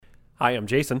Hi, I'm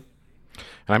Jason.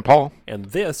 And I'm Paul. And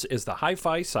this is the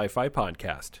Hi-Fi Sci-Fi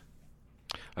Podcast.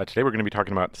 Today we're going to be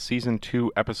talking about Season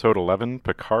 2, Episode 11,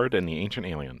 Picard and the Ancient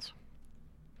Aliens.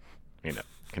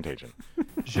 Contagion.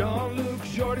 Jean-Luc,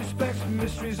 shorty specs,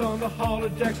 mysteries on the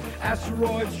holodecks,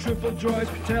 asteroids, triple droids,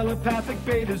 telepathic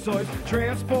betazoids,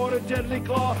 transporter, deadly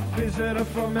claw, visitor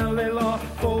from LA Law,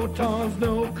 photons,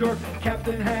 no Kirk,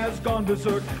 captain has gone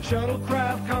berserk,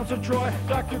 shuttlecraft, Council Troy,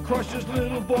 Dr. Crusher's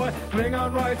little boy,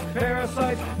 Klingon rights,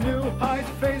 parasites, new heights,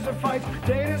 phaser fights,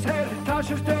 Data's head,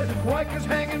 Tasha's dead, Riker's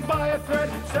hanging by a thread,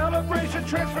 celebration,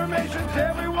 transformations,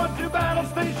 everyone to battle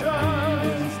station.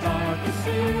 Start the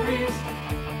series.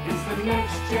 It's the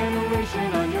next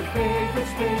generation on your favorite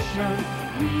station.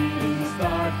 We didn't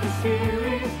start the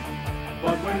series,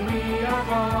 but when we are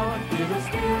gone, it'll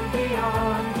still be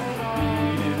on.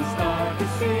 We didn't start the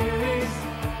series.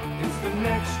 It's the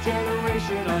next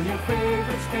generation on your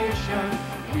favorite station.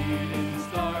 We didn't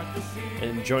start the series.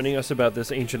 And joining us about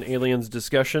this Ancient Aliens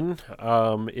discussion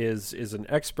is an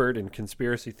expert in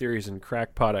conspiracy theories and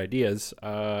crackpot ideas,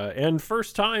 and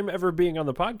first time ever being on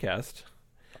the podcast.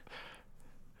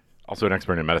 Also an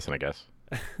expert in medicine, I guess.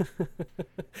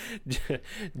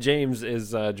 James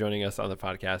is joining us on the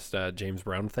podcast. James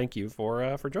Brown, thank you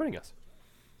for joining us.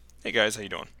 Hey guys, how you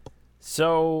doing?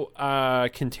 So,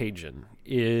 Contagion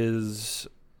is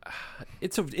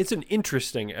it's an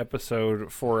interesting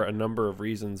episode for a number of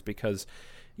reasons, because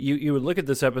you would look at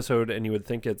this episode and you would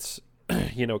think it's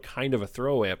kind of a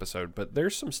throwaway episode, but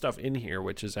there's some stuff in here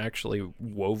which is actually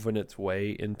woven its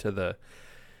way into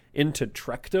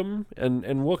Trekdom,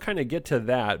 and we'll kind of get to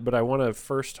that, but I want to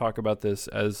first talk about this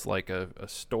as like a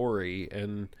story,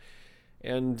 and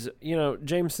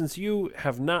James, since you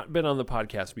have not been on the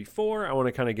podcast before, I want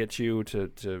to kind of get you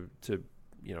to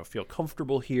feel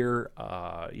comfortable here.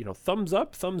 Thumbs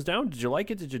up, thumbs down. Did you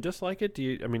like it? Did you dislike it?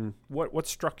 What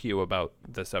struck you about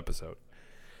this episode?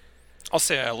 I'll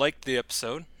say I liked the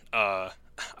episode. I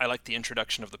liked the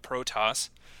introduction of the Protoss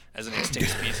as an extinct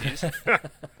species.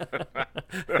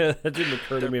 That didn't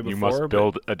occur to me before. You must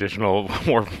build additional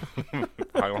more.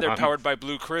 They're powered by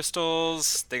blue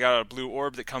crystals. They got a blue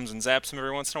orb that comes and zaps them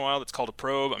every once in a while. That's called a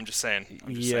probe. I'm just saying.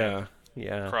 Yeah.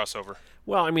 Crossover.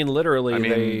 Well,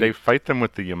 literally, they fight them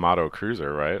with the Yamato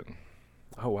cruiser, right?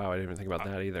 Oh wow, I didn't even think about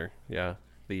that either. Yeah.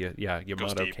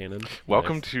 Yamato cannon.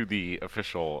 Welcome Nice. to the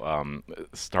official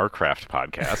StarCraft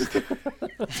podcast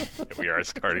that we are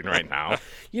starting right now.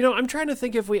 I'm trying to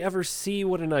think if we ever see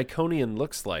what an Iconian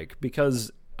looks like,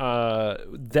 because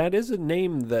that is a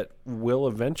name that will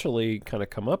eventually kind of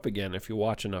come up again if you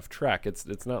watch enough Trek. It's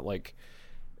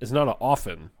not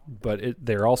often, but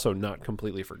they're also not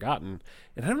completely forgotten.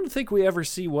 And I don't think we ever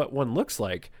see what one looks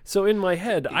like. So in my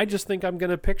head, I just think I'm going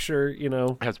to picture,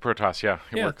 As Protoss,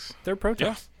 it works. They're Protoss.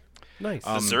 Yeah. Nice. The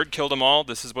Zerg killed them all.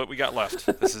 This is what we got left.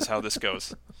 This is how this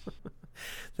goes.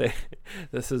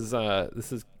 This is.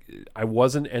 I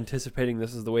wasn't anticipating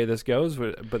this is the way this goes,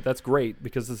 but that's great,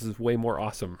 because this is way more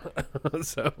awesome.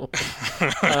 So,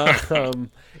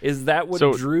 is that what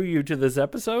drew you to this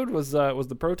episode? Was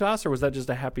the Protoss, or was that just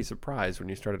a happy surprise when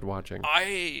you started watching?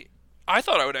 I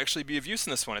thought I would actually be of use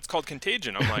in this one. It's called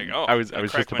Contagion. I'm like, I was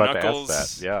just about to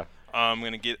ask that. Yeah. I'm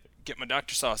gonna get my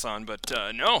Dr. Sauce on, but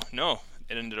no,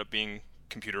 it ended up being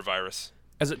computer virus.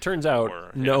 As it turns out,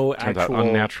 Turns out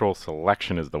unnatural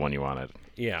selection is the one you wanted.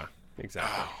 Yeah,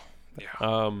 exactly.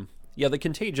 Oh, yeah. The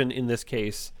Contagion in this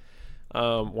case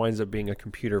winds up being a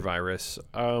computer virus.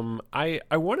 I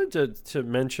wanted to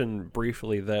mention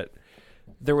briefly that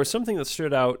there was something that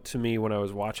stood out to me when I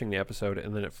was watching the episode,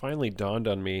 and then it finally dawned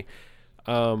on me.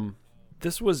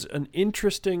 This was an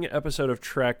interesting episode of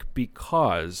Trek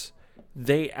because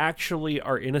they actually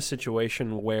are in a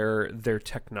situation where their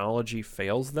technology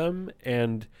fails them,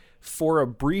 and for a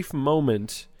brief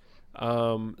moment,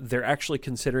 they're actually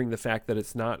considering the fact that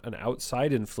it's not an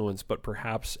outside influence, but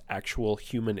perhaps actual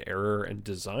human error and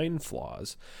design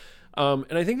flaws. And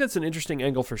I think that's an interesting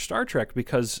angle for Star Trek,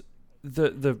 because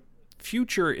the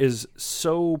future is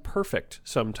so perfect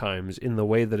sometimes in the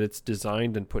way that it's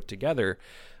designed and put together.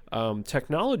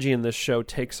 Technology in this show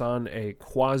takes on a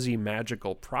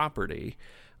quasi-magical property,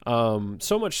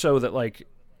 so much so that,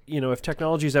 if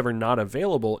technology is ever not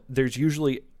available, there's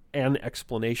usually an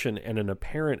explanation and an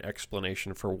apparent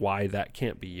explanation for why that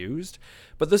can't be used.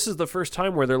 But this is the first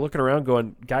time where they're looking around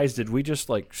going, guys, did we just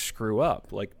screw up?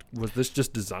 Was this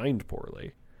just designed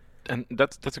poorly? And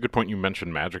that's a good point. You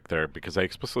mentioned magic there, because I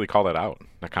explicitly call that out.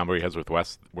 That combo he has with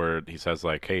Wes, where he says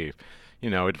hey,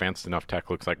 advanced enough tech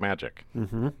looks like magic.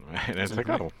 Mm-hmm. And it's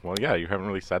oh, well, yeah, you haven't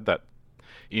really said that.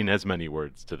 in as many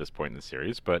words to this point in the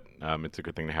series, but it's a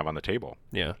good thing to have on the table.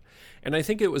 Yeah. And I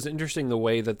think it was interesting the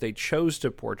way that they chose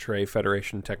to portray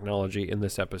Federation technology in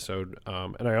this episode.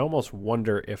 And I almost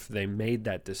wonder if they made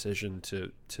that decision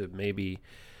to maybe,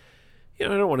 I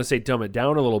don't want to say dumb it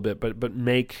down a little bit, but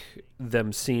make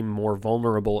them seem more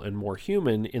vulnerable and more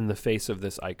human in the face of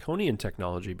this Iconian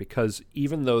technology. Because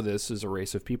even though this is a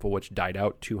race of people which died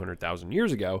out 200,000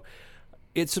 years ago,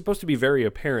 it's supposed to be very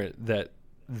apparent that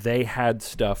they had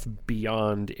stuff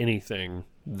beyond anything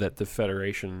that the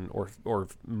Federation or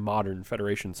modern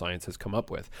Federation science has come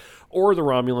up with, or the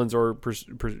Romulans, or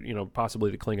possibly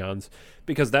the Klingons,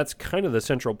 because that's kind of the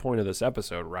central point of this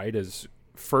episode, right? Is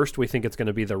first we think it's going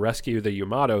to be the rescue the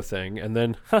Yamato thing, and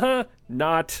then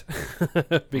not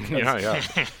because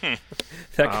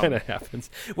that kind of happens.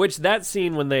 Which that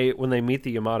scene when they meet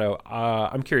the Yamato,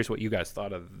 I'm curious what you guys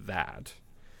thought of that.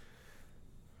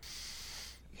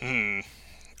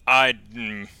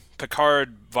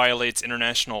 Picard violates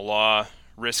international law,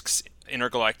 risks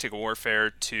intergalactic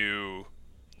warfare to,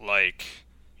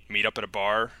 meet up at a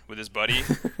bar with his buddy.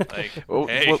 Hey.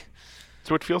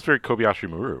 So it feels very Kobayashi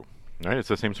Maru, right? It's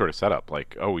the same sort of setup.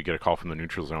 We get a call from the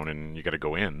neutral zone and you got to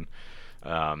go in.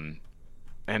 And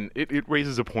it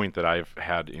raises a point that I've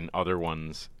had in other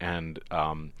ones, and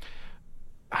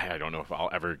I don't know if I'll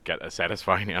ever get a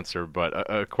satisfying answer, but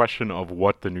a question of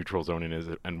what the neutral zone is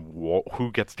and who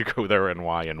gets to go there and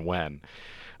why and when.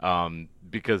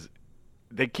 Because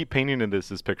they keep painting in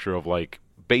this picture of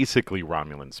basically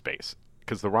Romulan space.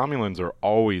 Because the Romulans are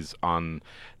always on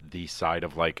the side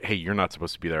of hey, you're not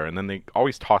supposed to be there. And then they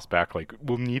always toss back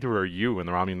well, neither are you. And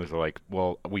the Romulans are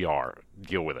well, we are.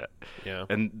 Deal with it. Yeah.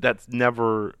 And that's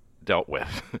never dealt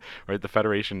with, right? The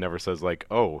Federation never says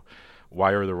oh,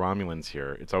 why are the Romulans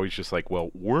here? It's always just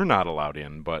well, we're not allowed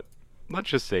in, but let's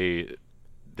just say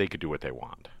they could do what they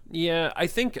want. Yeah, I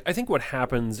think what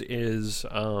happens is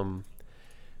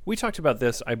we talked about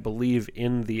this, I believe,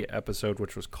 in the episode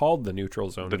which was called The Neutral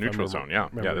Zone. The Neutral Zone, yeah.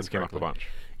 Yeah, this came up a bunch.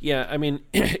 Yeah, I mean,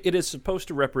 it is supposed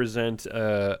to represent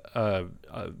a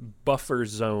buffer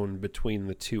zone between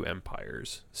the two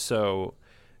empires. So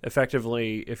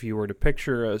effectively, if you were to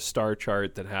picture a star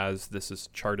chart that has this is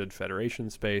charted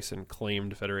Federation space and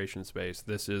claimed Federation space,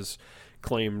 this is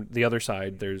claimed the other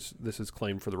side, this is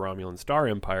claimed for the Romulan Star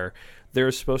Empire.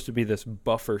 There's supposed to be this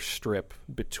buffer strip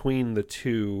between the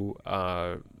two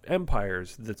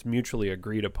empires that's mutually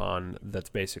agreed upon,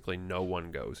 that's basically no one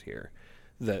goes here.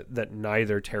 That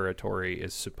neither territory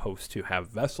is supposed to have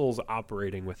vessels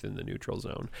operating within the neutral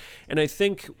zone. And I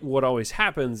think what always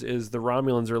happens is the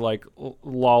Romulans are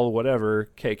lol,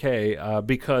 whatever, KK,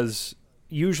 because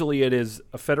usually it is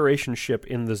a Federation ship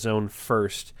in the zone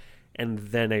first, and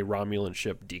then a Romulan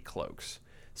ship decloaks.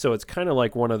 So it's kind of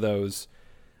like one of those...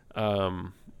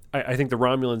 I think the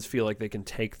Romulans feel like they can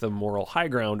take the moral high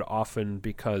ground often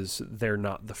because they're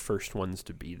not the first ones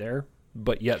to be there.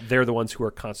 But yet they're the ones who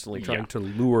are constantly trying to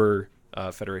lure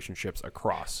Federation ships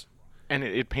across. And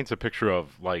it paints a picture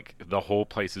of the whole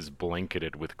place is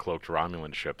blanketed with cloaked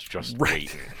Romulan ships just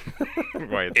waiting.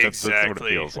 Right, that's what it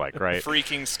feels like, right?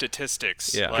 Freaking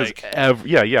statistics. Yeah, it's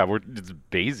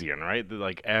Bayesian, right?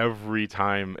 Every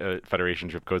time a Federation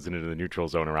ship goes into the neutral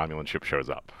zone, a Romulan ship shows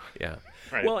up. Yeah.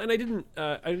 Right. Well, and I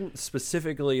didn't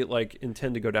specifically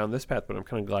intend to go down this path, but I'm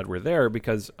kind of glad we're there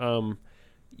because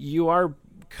you are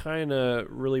kind of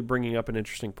really bringing up an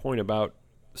interesting point about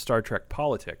Star Trek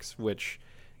politics, which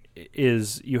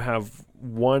is you have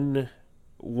one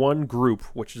group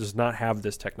which does not have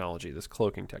this technology, this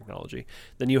cloaking technology.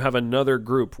 Then you have another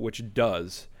group which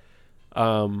does.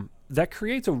 That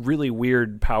creates a really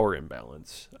weird power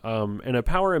imbalance, and a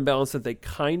power imbalance that they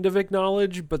kind of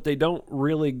acknowledge, but they don't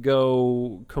really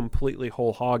go completely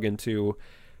whole hog into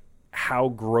how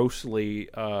grossly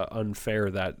unfair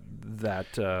that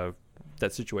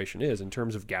situation is in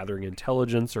terms of gathering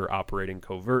intelligence or operating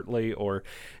covertly, or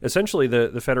essentially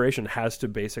the Federation has to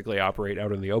basically operate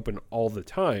out in the open all the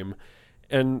time.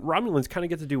 And Romulans kind of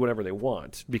get to do whatever they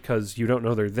want because you don't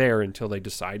know they're there until they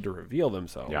decide to reveal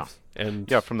themselves. Yeah.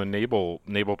 And from the naval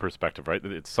perspective, right?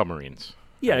 It's submarines.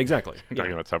 Yeah, exactly. We're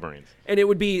talking about submarines. And it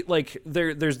would be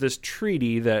there's this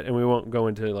treaty that, and we won't go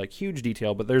into huge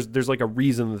detail, but there's a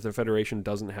reason that the Federation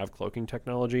doesn't have cloaking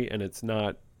technology, and it's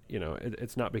not,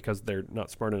 it's not because they're not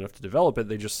smart enough to develop it.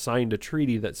 They just signed a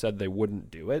treaty that said they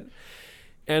wouldn't do it.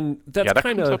 And that's that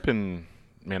kind of... comes up in...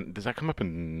 Man, does that come up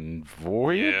in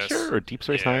Voyager or Deep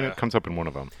Space Nine? It comes up in one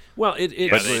of them. Well,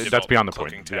 that's beyond the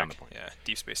point. Beyond the point. Yeah,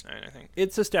 Deep Space Nine, I think.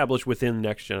 It's established within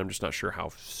Next Gen. I'm just not sure how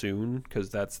soon, because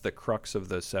that's the crux of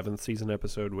the 7th season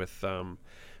episode with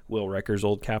Will Riker's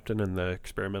old captain and the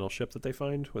experimental ship that they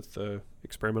find with the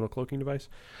experimental cloaking device.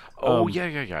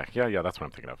 Yeah. That's what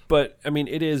I'm thinking of. But I mean,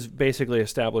 it is basically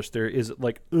established there is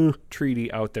like a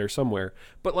treaty out there somewhere.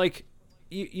 But like,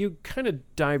 you kind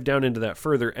of dive down into that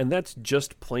further, and that's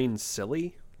just plain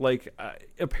silly. Like,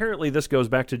 apparently this goes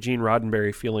back to Gene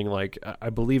Roddenberry feeling like, I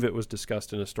believe it was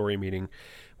discussed in a story meeting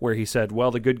where he said,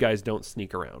 well, the good guys don't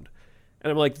sneak around.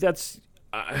 And I'm like, that's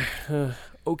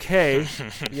okay,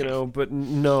 but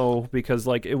no, because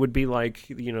like it would be like,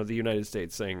 the United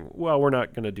States saying, well, we're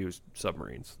not going to do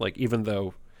submarines. Like, even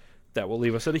though that will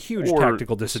leave us at a huge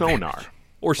tactical disadvantage. Sonar.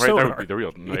 Or right, sonar. That would be the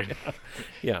real... Right?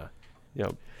 Yeah.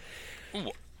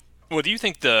 Well, do you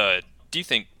think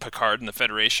Picard and the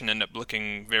Federation end up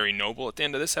looking very noble at the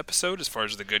end of this episode as far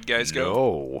as the good guys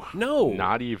go? No.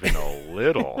 Not even a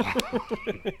little.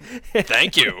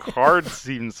 Thank you. Picard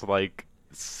seems like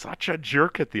such a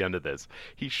jerk at the end of this.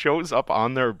 He shows up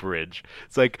on their bridge.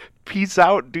 It's like, peace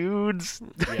out, dudes.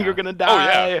 Yeah. You're going to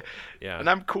die. Oh, yeah. And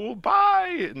I'm cool.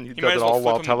 Bye. And he does might it as all well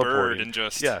while flip him the bird teleporting. and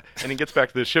just... Yeah. And he gets back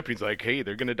to the ship and he's like, hey,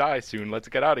 they're going to die soon. Let's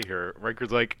get out of here.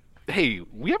 Riker's like, hey,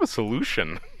 we have a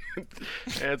solution. And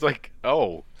it's like,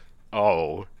 oh,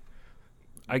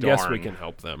 I guess we can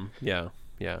help them. Yeah.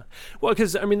 Well,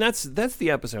 because I mean that's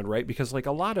the episode, right? Because like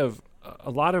a lot of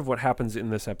what happens in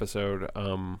this episode,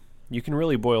 you can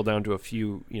really boil down to a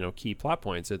few key plot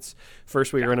points. It's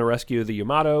first we're going to rescue the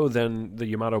Yamato, then the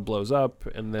Yamato blows up,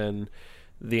 and then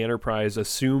the Enterprise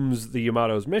assumes the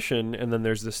Yamato's mission, and then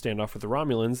there's this standoff with the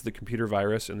Romulans, the computer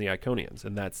virus, and the Iconians,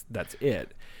 and that's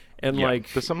it. And like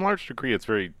to some large degree, it's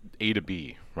very A to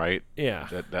B, right? Yeah.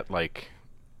 That like,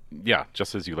 yeah,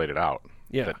 just as you laid it out.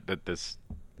 Yeah. That this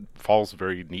falls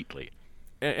very neatly.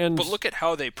 But look at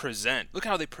how they present. Look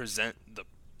how they present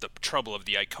the trouble of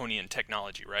the Iconian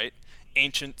technology, right?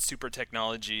 Ancient super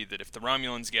technology that if the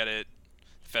Romulans get it,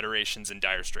 the Federation's in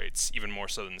dire straits, even more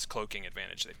so than this cloaking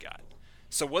advantage they've got.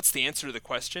 So what's the answer to the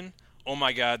question? Oh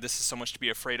my God, this is so much to be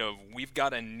afraid of. We've got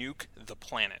to nuke the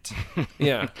planet.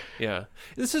 Yeah.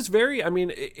 This is very, I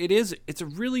mean, it's a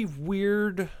really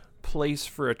weird place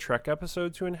for a Trek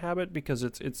episode to inhabit because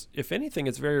it's if anything,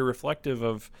 it's very reflective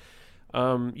of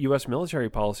U.S. military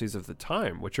policies of the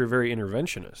time, which are very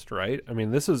interventionist, right? I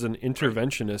mean, this is an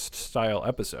interventionist style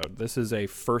episode. This is a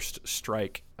first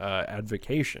strike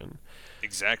advocation.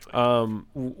 Exactly.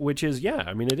 Which is,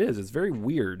 I mean, it is. It's very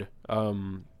weird.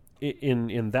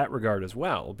 In that regard as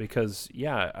well, because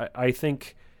I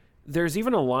think there's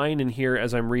even a line in here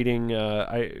as I'm reading.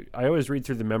 I always read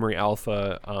through the Memory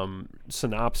Alpha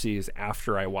synopses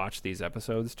after I watch these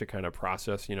episodes to kind of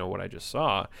process what I just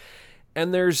saw.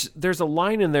 And there's a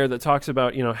line in there that talks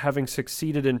about having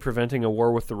succeeded in preventing a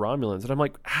war with the Romulans, and I'm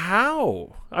like,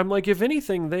 how? I'm like, if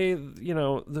anything, they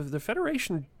the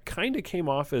Federation kind of came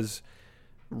off as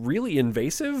really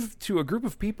invasive to a group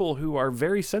of people who are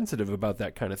very sensitive about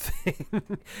that kind of thing.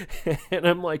 And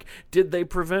I'm like, did they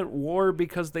prevent war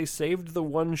because they saved the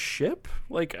one ship?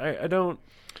 Like, I don't...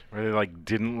 Or they, like,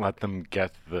 didn't let them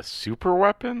get the super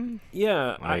weapon?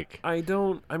 Yeah, like... I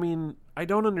don't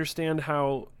understand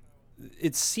how...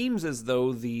 It seems as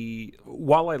though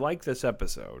while I like this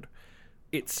episode,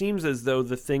 it seems as though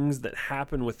the things that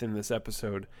happen within this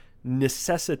episode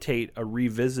necessitate a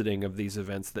revisiting of these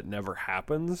events that never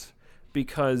happens,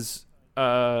 because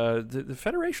the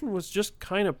Federation was just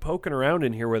kind of poking around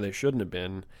in here where they shouldn't have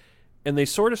been, and they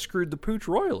sort of screwed the pooch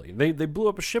royally. They blew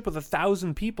up a ship with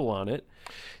 1,000 people on it.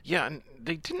 Yeah, and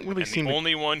they didn't really seem the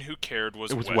only one who cared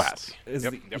was Wes.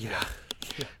 Yep.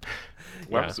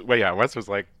 Wes was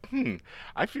like,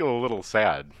 I feel a little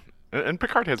sad. And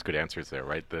Picard has good answers there,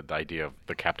 right? The idea of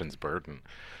the captain's burden.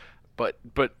 But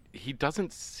he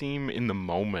doesn't seem in the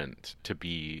moment to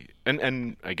be,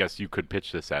 and I guess you could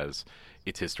pitch this as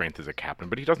it's his strength as a captain,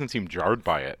 but he doesn't seem jarred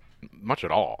by it much at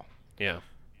all. Yeah.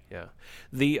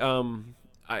 The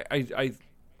I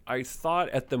thought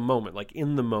at the moment, like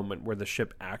in the moment where the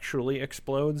ship actually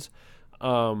explodes,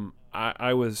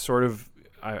 I was sort of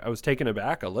I was taken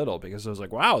aback a little, because I was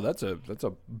like, wow, that's a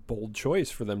bold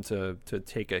choice for them to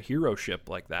take a hero ship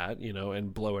like that,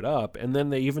 and blow it up. And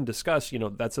then they even discuss,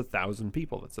 that's 1,000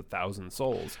 people, that's 1,000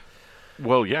 souls.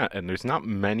 Well, yeah, and there's not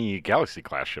many Galaxy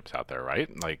class ships out there, right?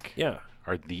 Like, yeah,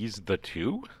 are these the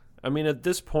two? I mean, at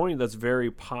this point, that's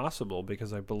very possible,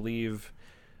 because I believe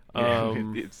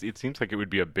it seems like it would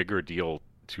be a bigger deal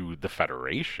to the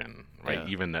Federation, right? Yeah.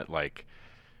 Even that, like,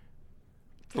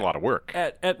 it's a lot of work.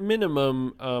 At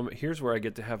minimum, here's where I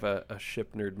get to have a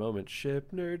ship nerd moment.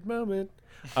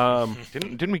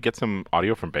 Didn't we get some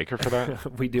audio from Baker for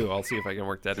that? We do. I'll see if I can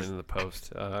work that into the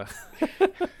post.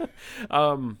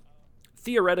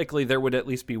 Theoretically, there would at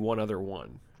least be one other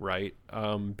one, right?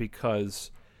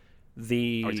 Because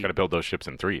He's got to build those ships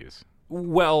in threes.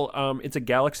 Well, it's a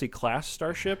Galaxy-class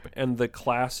starship, and the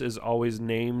class is always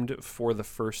named for the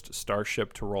first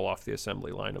starship to roll off the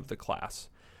assembly line of the class.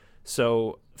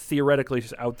 So, theoretically,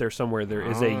 out there somewhere, there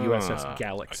is a USS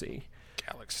Galaxy.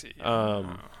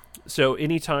 So,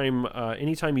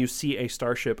 anytime you see a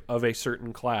starship of a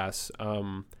certain class,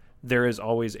 there is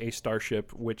always a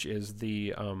starship which is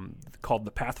called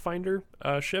the Pathfinder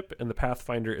ship, and the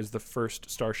Pathfinder is the first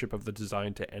starship of the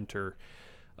design to enter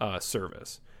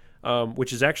service.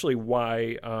 Which is actually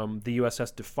why the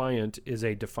USS Defiant is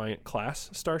a Defiant class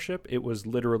starship. It was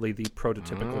literally the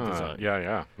prototypical design.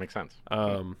 Yeah, makes sense.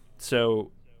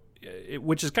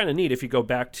 Which is kind of neat if you go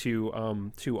back to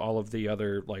all of the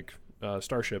other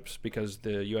starships, because the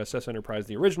USS Enterprise,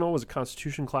 the original, was a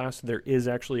Constitution class. There is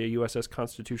actually a USS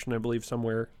Constitution, I believe,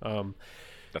 somewhere.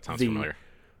 That sounds familiar.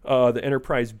 The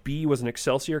Enterprise B was an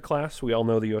Excelsior class. We all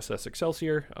know the USS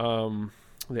Excelsior. The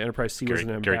Enterprise C was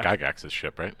an Gary Gygax's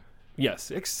ship, right?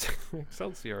 Yes,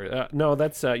 Excelsior. No,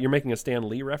 that's you're making a Stan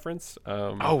Lee reference.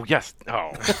 Oh, yes.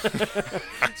 Oh.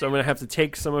 So I'm going to have to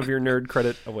take some of your nerd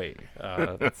credit away.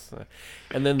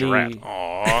 And then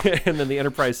the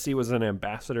Enterprise C was an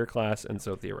Ambassador class, and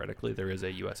so theoretically there is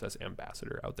a USS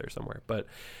Ambassador out there somewhere. But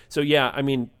so yeah, I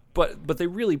mean, but they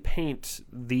really paint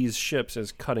these ships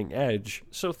as cutting edge.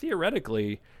 So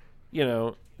theoretically,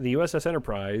 the USS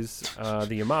Enterprise,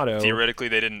 the Yamato. Theoretically,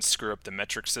 they didn't screw up the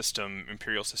metric system,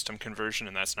 imperial system conversion,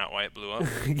 and that's not why it blew up.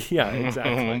 Yeah,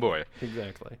 exactly. Oh, boy.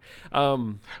 Exactly.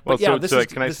 This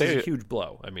is a huge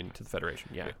blow, to the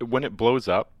Federation, yeah. When it blows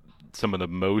up, some of the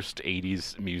most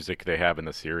 80s music they have in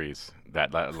the series,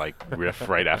 that riff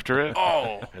right after it,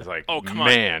 is come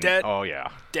man. On.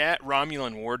 That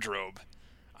Romulan wardrobe.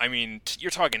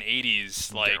 You're talking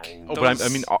 80s,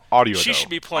 audio. She should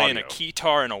be playing a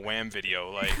keytar in a Wham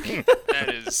video, that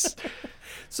is.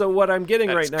 So what I'm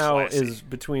getting right now classy. is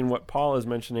between what Paul is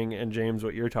mentioning and James,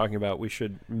 what you're talking about, we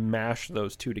should mash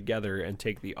those two together and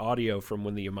take the audio from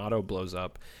when the Yamato blows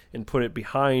up and put it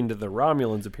behind the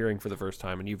Romulans appearing for the first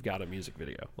time, and you've got a music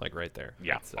video, right there.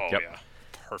 Yeah. Yeah.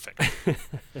 Perfect.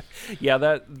 Yeah,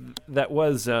 that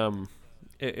was.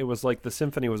 It was like the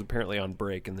symphony was apparently on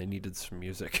break and they needed some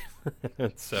music.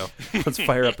 So let's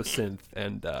fire up a synth.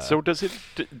 And so does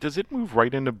it move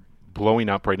right into blowing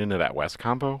up right into that West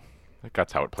combo?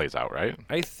 That's how it plays out, right?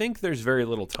 I think there's very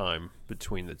little time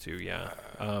between the two. Yeah.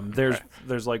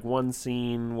 There's one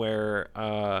scene where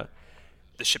the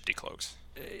ship decloaks.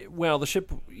 Well, the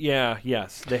ship. Yeah.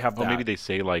 Yes, they have that. Maybe they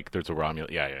say there's a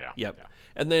Romulan. Yeah. Yep. Yeah.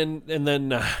 And then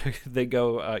they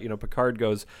go, Picard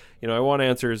goes, I want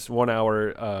answers, 1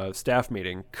 hour staff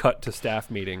meeting, cut to staff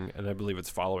meeting, and I believe it's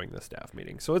following the staff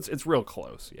meeting. So it's real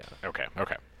close, yeah. Okay.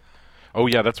 Oh,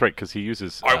 yeah, that's right, because he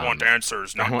uses... I want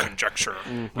answers, not conjecture.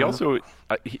 Mm-hmm. He also...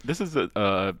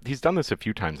 he's done this a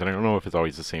few times, and I don't know if it's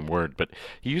always the same word, but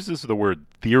he uses the word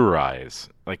theorize,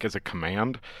 as a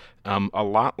command, a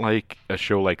lot like a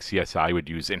show like CSI would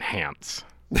use enhance.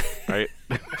 Right?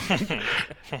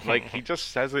 He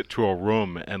just says it to a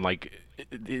room, and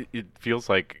it feels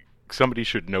like somebody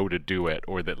should know to do it,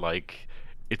 or that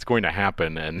it's going to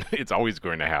happen, and it's always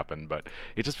going to happen, but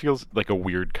it just feels like a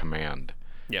weird command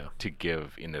to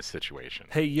give in this situation.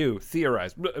 Hey, you,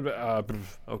 theorize.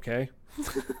 Okay.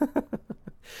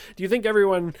 Do you think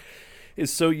everyone is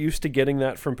so used to getting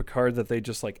that from Picard that they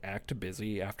just act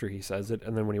busy after he says it,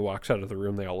 and then when he walks out of the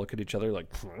room they all look at each other I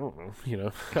don't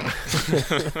know,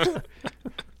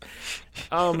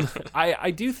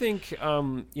 I do think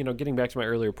getting back to my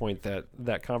earlier point,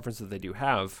 that conference that they do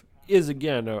have is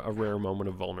again a rare moment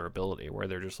of vulnerability where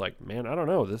they're just man, I don't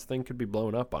know, this thing could be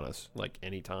blown up on us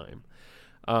any time.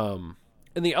 And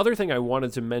the other thing I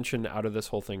wanted to mention out of this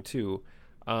whole thing too,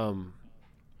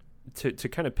 to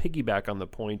kind of piggyback on the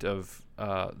point of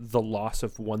the loss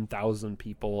of 1,000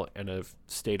 people and a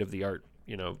state-of-the-art,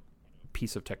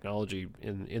 piece of technology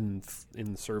in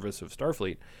service of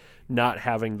Starfleet not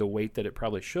having the weight that it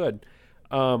probably should.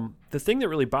 The thing that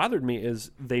really bothered me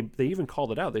is they even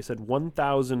called it out. They said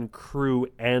 1,000 crew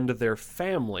and their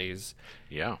families.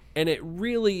 Yeah. And it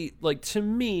really, to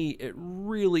me, it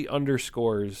really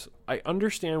underscores. I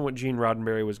understand what Gene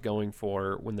Roddenberry was going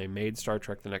for when they made Star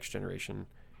Trek: The Next Generation.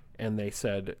 And they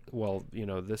said, well,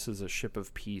 this is a ship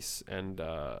of peace and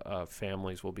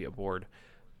families will be aboard.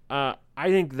 I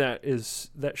think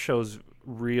that shows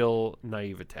real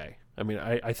naivete.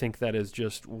 I think that is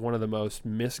just one of the most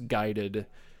misguided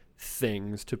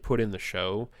things to put in the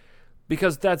show,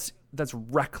 because that's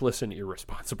reckless and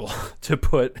irresponsible to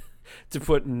put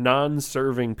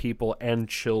non-serving people and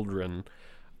children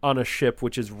on a ship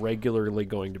which is regularly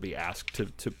going to be asked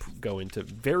to go into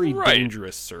very Right.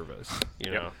 dangerous service.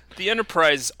 You know, The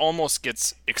Enterprise almost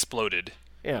gets exploded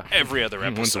yeah, every other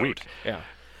episode. Once a week. yeah,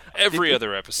 Every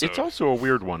other episode. It's also a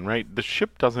weird one, right? The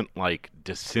ship doesn't like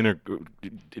disintegrate.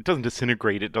 It doesn't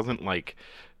disintegrate. It doesn't like.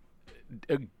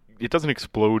 It doesn't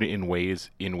explode in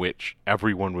ways in which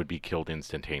everyone would be killed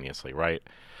instantaneously, right?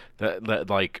 That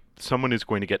like someone is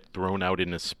going to get thrown out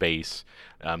into space.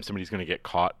 Somebody's going to get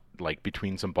caught like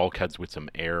between some bulkheads with some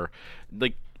air.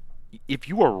 Like if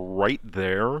you are right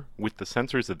there with the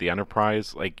sensors of the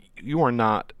Enterprise, like you are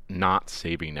not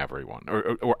saving everyone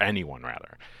or anyone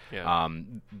rather. yeah.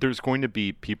 There's going to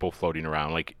be people floating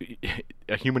around. Like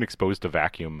a human exposed to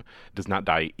vacuum does not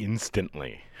die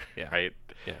instantly, Yeah. right?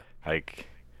 Yeah. Like,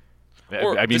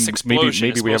 Or I mean, this explosion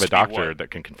maybe is we have a supposed to be doctor what?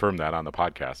 that can confirm that on the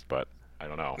podcast, but I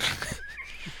don't know.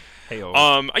 Hey-o.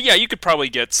 Yeah, you could probably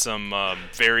get some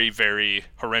very, very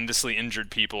horrendously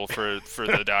injured people for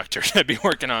the doctor to be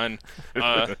working on.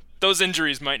 Those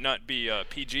injuries might not be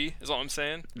PG, is all I'm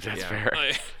saying. That's Yeah.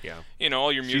 fair. Yeah. You know,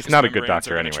 all your She's mucous not a good membranes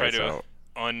doctor are gonna anyway, try to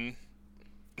so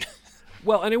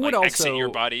Well, and it would like, also exit your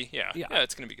body. Yeah, Yeah.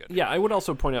 it's gonna be good. Yeah, I would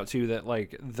also point out too that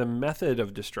like the method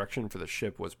of destruction for the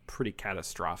ship was pretty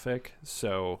catastrophic.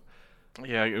 So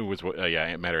yeah, it was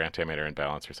matter-antimatter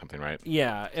imbalance or something, right?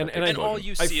 yeah, and And all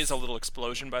you I see is a little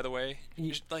explosion. By the way,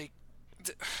 like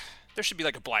there should be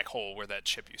like a black hole where that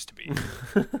ship used to be.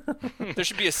 There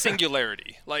should be a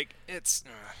singularity. Like it's.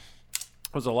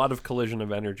 was a lot of collision of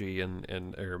energy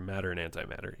and or matter and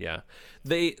antimatter. Yeah,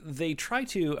 they try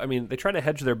to. I mean, they try to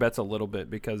hedge their bets a little bit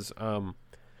because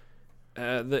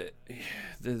this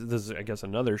is I guess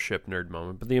another ship nerd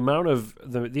moment, but the amount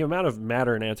of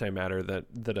matter and antimatter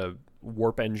that a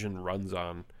warp engine runs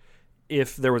on,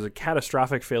 if there was a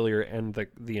catastrophic failure and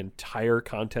the entire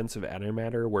contents of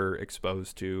antimatter were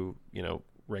exposed to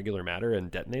regular matter and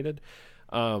detonated,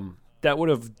 that would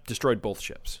have destroyed both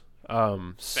ships.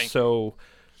 So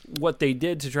what they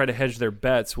did to try to hedge their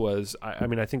bets was, I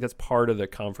mean, I think that's part of the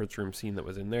conference room scene that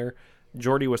was in there.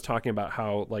 Geordi was talking about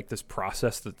how like this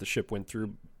process that the ship went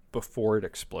through before it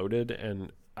exploded,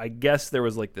 and I guess there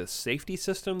was like this safety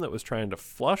system that was trying to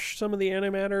flush some of the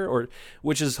antimatter,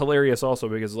 which is hilarious also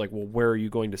because like, well, where are you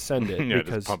going to send it? Yeah,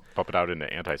 Because just pump it out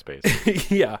into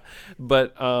anti-space. yeah,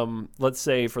 but let's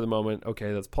say for the moment,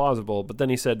 okay, that's plausible. But then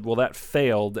he said, well, that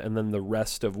failed, and then the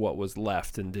rest of what was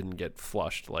left and didn't get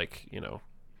flushed, like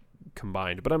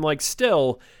combined. But I'm like,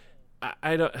 still,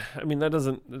 I don't. I mean, it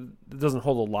doesn't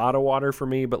hold a lot of water for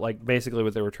me. But like, basically,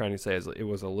 what they were trying to say is it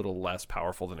was a little less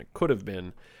powerful than it could have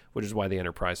been, which is why the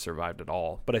Enterprise survived at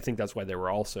all. But I think that's why they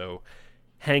were also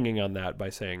hanging on that by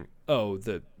saying, oh,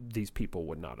 these people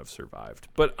would not have survived.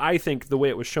 But I think the way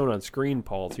it was shown on screen,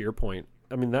 Paul, to your point,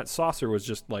 I mean, that saucer was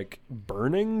just like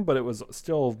burning, but it was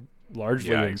still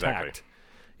largely Yeah, intact.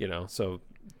 exactly. So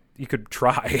you could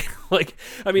try. Like,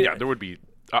 I mean, Yeah, there would be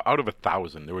out of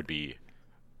 1,000, there would be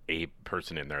a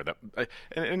person in there that,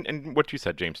 and what you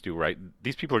said, James, too, right?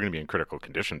 These people are going to be in critical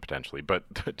condition potentially, but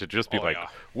to just be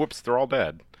whoops, they're all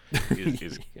dead,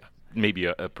 is yeah. maybe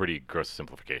a pretty gross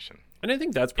simplification. And I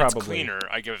think that's probably It's cleaner.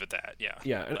 I give it that. Yeah.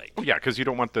 Yeah. Like, Yeah, because you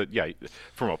don't want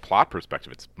from a plot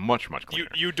perspective, it's much cleaner.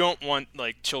 you don't want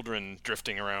like children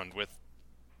drifting around with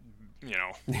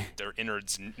their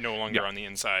innards no longer on the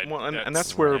inside. Well, and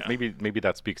that's where yeah. maybe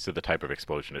that speaks to the type of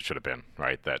explosion it should have been,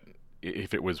 right? That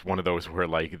if it was one of those where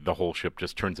like the whole ship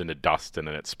just turns into dust and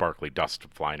then it's sparkly dust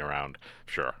flying around,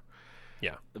 sure.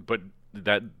 Yeah. But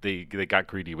that they got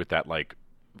greedy with that like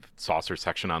saucer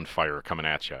section on fire coming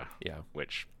at you. Yeah.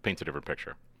 Which paints a different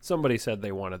picture. Somebody said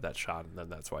they wanted that shot, and then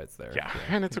that's why it's there. Yeah,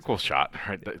 and it's a cool shot.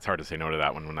 Right? It's hard to say no to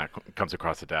that one when that comes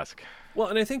across the desk. Well,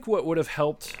 and I think what would have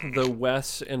helped the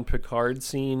Wes and Picard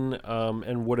scene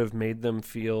and would have made them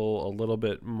feel a little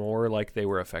bit more like they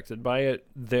were affected by it.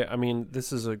 I mean,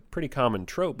 this is a pretty common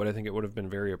trope, but I think it would have been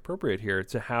very appropriate here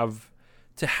to have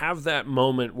that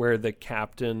moment where the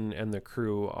captain and the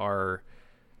crew are,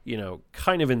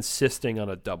 kind of insisting on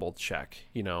a double check,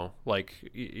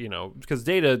 because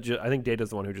Data, I think Data's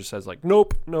the one who just says like,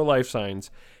 nope, no life signs.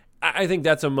 I think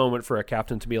that's a moment for a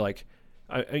captain to be like,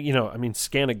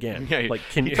 scan again. Yeah, like,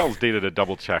 he tells Data to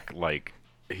double check like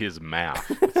his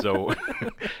math. So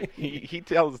he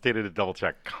tells Data to double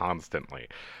check constantly.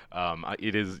 That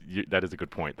is a good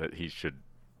point that he should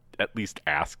at least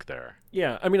ask there.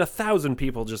 Yeah, I mean, 1,000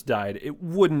 people just died. It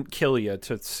wouldn't kill you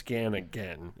to scan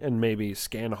again and maybe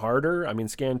scan harder. I mean,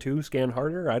 scan 2, scan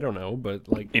harder. I don't know, but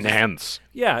like Enhance.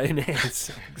 Yeah,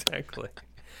 enhance. Exactly.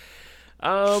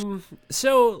 So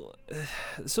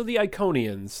the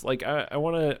Iconians, like I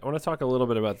want to talk a little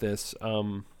bit about this. I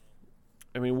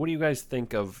mean, what do you guys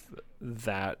think of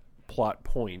that plot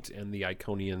point and the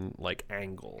Iconian like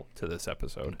angle to this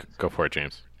episode. Go for it,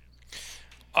 James.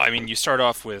 I mean, you start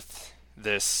off with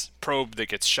this probe that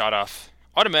gets shot off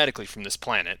automatically from this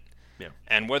planet. Yeah.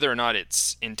 And whether or not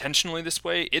it's intentionally this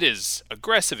way, it is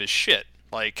aggressive as shit.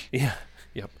 Like, Yeah.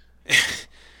 Yep.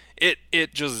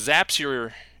 it just zaps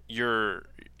your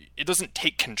it doesn't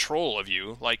take control of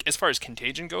you. Like, as far as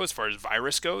Contagion goes, as far as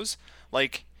virus goes,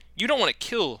 like, you don't want to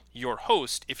kill your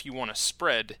host if you want to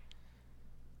spread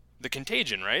the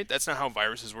contagion, right? That's not how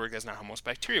viruses work. That's not how most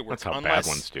bacteria work. That's how bad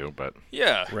ones do, but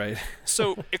Yeah. Right.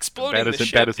 So exploding the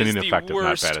ship bad is isn't the ineffective, not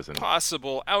worst bad isn't-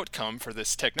 possible outcome for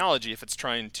this technology if it's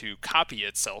trying to copy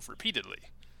itself repeatedly,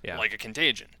 Yeah. like a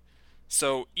contagion.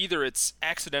 So either it's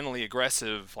accidentally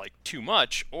aggressive, like too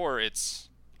much, or it's,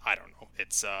 I don't know,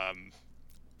 it's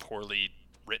poorly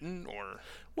written, or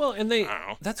Well, and I don't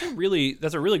know. that's a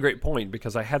really great point,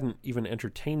 because I hadn't even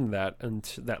entertained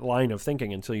that line of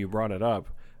thinking until you brought it up.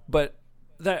 But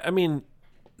that, I mean,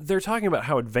 they're talking about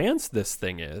how advanced this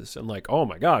thing is, and like, oh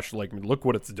my gosh, like, look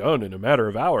what it's done in a matter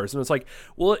of hours. And it's like,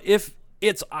 well, if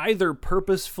it's either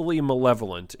purposefully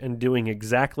malevolent and doing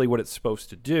exactly what it's supposed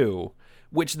to do,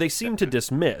 which they seem to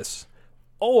dismiss,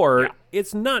 or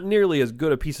it's not nearly as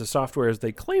good a piece of software as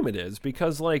they claim it is,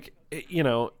 because, like, you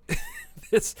know,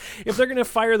 if they're going to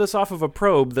fire this off of a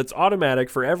probe that's automatic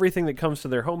for everything that comes to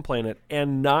their home planet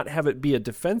and not have it be a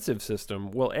defensive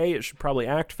system, well, A, it should probably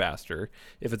act faster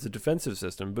if it's a defensive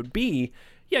system, but B,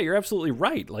 yeah, you're absolutely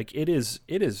right. Like, it is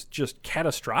just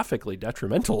catastrophically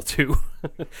detrimental to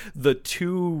the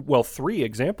three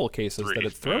example cases that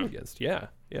it's thrown against. Yeah,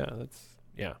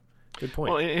 good point.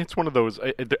 Well, it's one of those.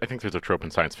 I think there's a trope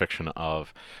in science fiction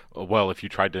of, well, if you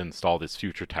tried to install this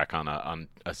future tech on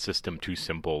a system too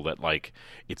simple that, like,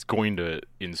 it's going to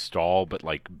install but,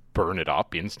 like, burn it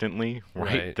up instantly,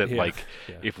 right? That like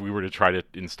if we were to try to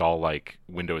install like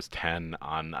Windows 10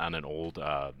 on an old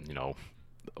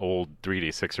old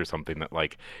 386 or something, that,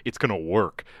 like, it's going to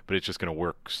work, but it's just going to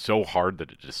work so hard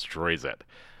that it destroys it.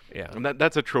 Yeah, And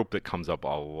that's a trope that comes up a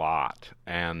lot,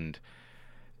 and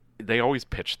they always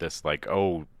pitch this like,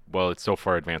 oh, well, it's so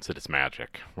far advanced that it's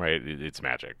magic, right? It's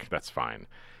magic. That's fine.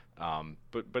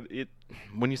 But it,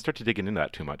 when you start to dig into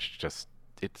that too much,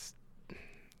 it's,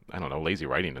 I don't know, lazy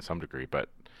writing to some degree. But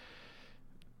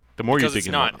the more because you it's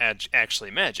dig not into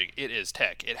actually magic, it is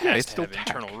tech. It has it's to have still tech.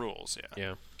 internal rules.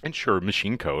 yeah. and sure,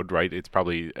 machine code, right? It's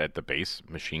probably at the base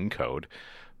machine code,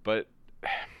 but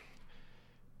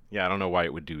yeah, I don't know why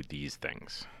it would do these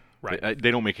things. Right. They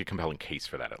don't make a compelling case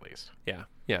for that, at least. Yeah,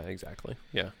 exactly.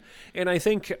 Yeah. And I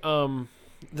think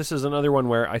this is another one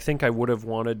where I think I would have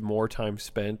wanted more time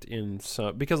spent in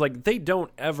some, because, like, they don't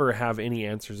ever have any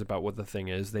answers about what the thing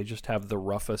is. They just have the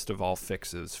roughest of all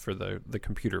fixes for the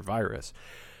computer virus.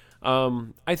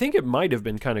 I think it might have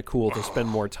been kind of cool to spend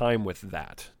more time with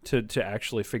that, to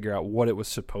actually figure out what it was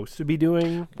supposed to be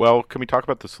doing. Well, can we talk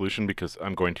about the solution? Because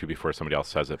I'm going to before somebody else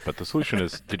says it. But the solution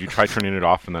is, did you try turning it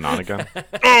off and then on again?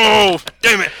 Oh,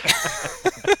 damn it!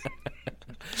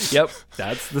 Yep,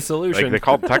 that's the solution. Like, they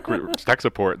called tech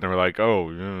support, and they were like, oh,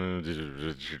 did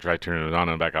you try turning it on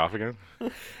and back off again?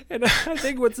 And I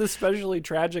think what's especially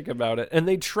tragic about it, and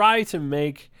they try to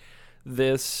make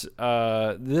this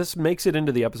makes it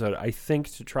into the episode, I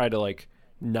think, to try to, like,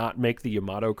 not make the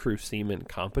Yamato crew seem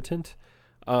incompetent.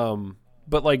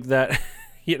 But, like, that,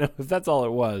 you know, if that's all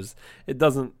it was, it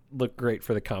doesn't look great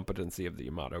for the competency of the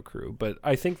Yamato crew. But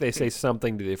I think they say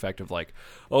something to the effect of, like,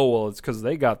 oh, well, it's because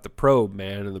they got the probe,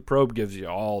 man, and the probe gives you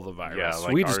all the virus. Yeah,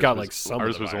 like, we just got, like, some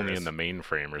ours of the was only virus. in the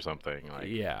mainframe or something. Like,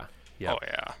 Yeah. Oh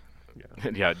yeah.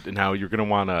 yeah. Now you're gonna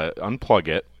want to unplug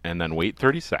it and then wait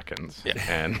 30 seconds. Yeah.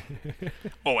 And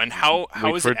Oh, and how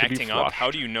Wait is for it it to be acting up? flushed.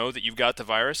 How do you know that you've got the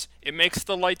virus? It makes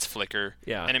the lights flicker,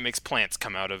 Yeah. and it makes plants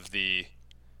come out of the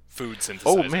food synthesizer.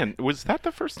 oh man, was that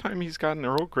the first time he's got an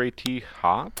Earl Grey tea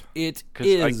hop? It 'Cause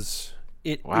is.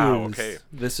 It Wow. is. Okay.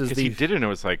 This is Because the he did it, and it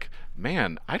was like,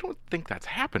 man, I don't think that's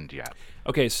happened yet.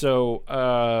 Okay, so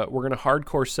we're going to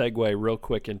hardcore segue real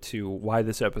quick into why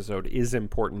this episode is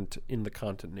important in the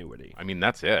continuity. I mean,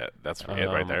 that's it. That's it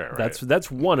right there. Right? That's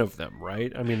one of them,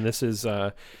 right? I mean, this is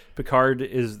Picard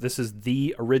is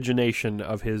the origination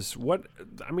of his, what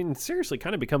I mean, seriously,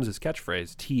 kind of becomes his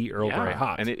catchphrase: "Tea Earl Grey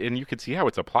hot." and you can see how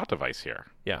it's a plot device here.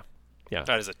 Yeah.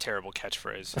 That is a terrible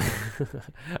catchphrase.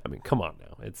 I mean, come on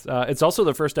now. It's also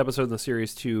the first episode in the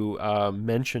series to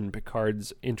mention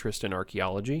Picard's interest in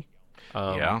archaeology.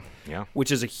 Yeah. Which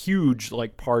is a huge,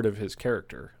 like, part of his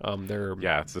character.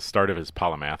 Yeah, it's the start of his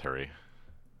polymathery.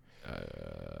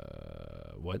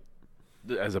 What?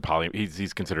 As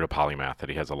he's considered a polymath, that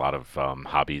he has a lot of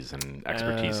hobbies and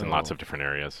expertise in lots of different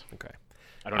areas. Okay.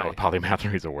 I don't know if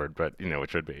polymathery is a word, but it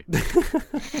should be.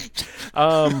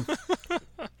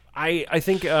 I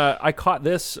think I caught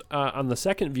this on the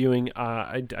second viewing.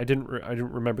 I didn't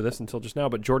remember this until just now,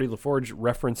 but Geordie LaForge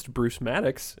referenced Bruce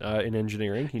Maddox in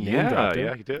engineering. He name-dropped him.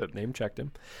 Yeah, he did. Name-checked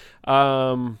him.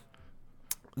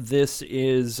 This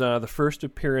is the first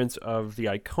appearance of the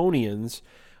Iconians.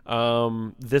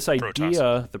 This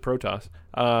idea, the Protoss,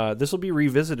 this will be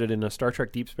revisited in a Star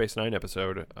Trek Deep Space Nine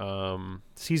episode,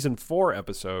 season 4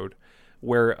 episode,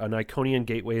 where an Iconian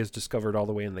gateway is discovered all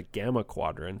the way in the Gamma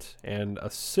Quadrant, and a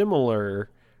similar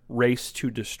race to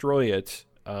destroy it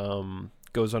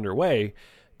goes underway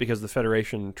because the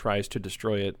Federation tries to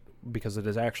destroy it because it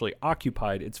is actually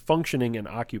occupied. It's functioning and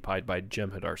occupied by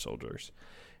Jem'Hadar soldiers.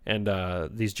 And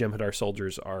these Jem'Hadar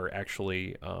soldiers are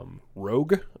actually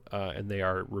rogue, and they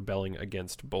are rebelling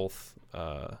against both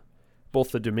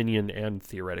the Dominion and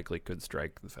theoretically could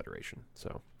strike the Federation.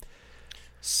 So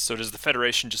does the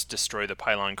Federation just destroy the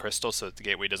pylon crystal so that the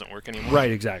gateway doesn't work anymore?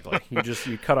 Right, exactly.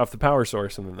 You cut off the power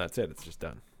source, and then that's it. It's just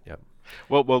done. Yep.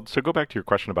 Well. So go back to your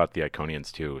question about the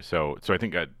Iconians too. So I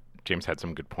think James had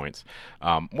some good points.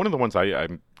 One of the ones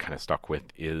I'm kind of stuck with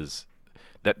is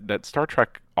that Star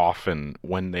Trek often,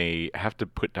 when they have to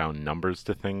put down numbers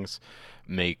to things,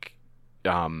 make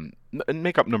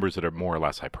up numbers that are more or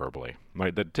less hyperbole.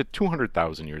 Right? That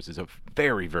 200,000 years is a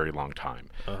very, very long time,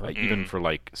 even for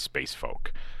like space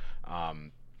folk.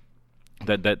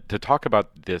 That to talk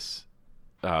about this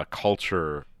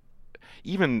culture,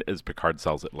 even as Picard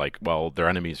sells it, like, well, their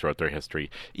enemies throughout their history,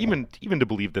 even to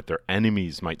believe that their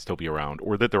enemies might still be around,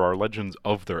 or that there are legends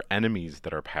of their enemies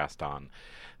that are passed on,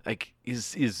 like,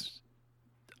 is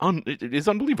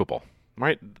unbelievable,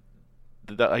 right?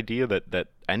 The idea that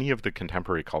any of the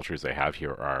contemporary cultures they have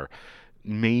here are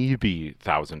maybe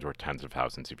thousands or tens of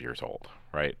thousands of years old,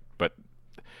 right? But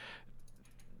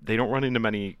they don't run into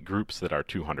many groups that are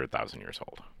 200,000 years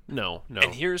old. No.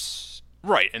 And here's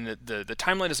right, and the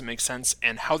timeline doesn't make sense,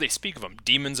 and how they speak of them,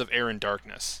 demons of air and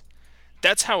darkness.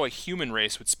 That's how a human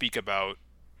race would speak about,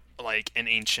 like, an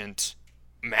ancient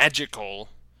magical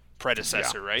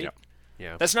predecessor, right?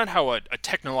 Yeah. That's not how a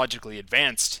technologically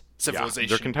advanced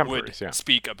civilization would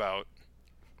speak about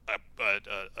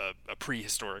a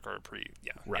prehistoric or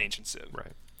ancient civ.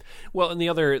 Right. Well, and the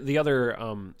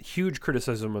other huge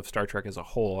criticism of Star Trek as a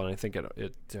whole, and I think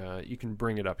it you can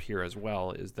bring it up here as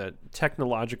well, is that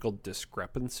technological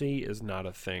discrepancy is not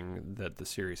a thing that the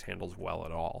series handles well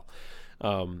at all.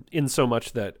 In so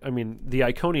much that, I mean, the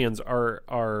Iconians are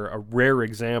a rare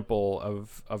example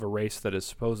of a race that is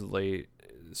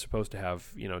supposed to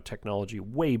have, technology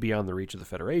way beyond the reach of the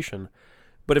Federation.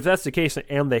 But if that's the case,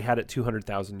 and they had it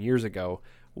 200,000 years ago,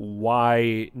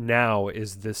 why now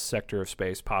is this sector of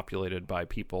space populated by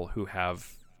people who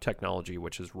have technology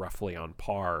which is roughly on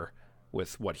par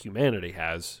with what humanity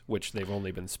has, which they've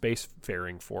only been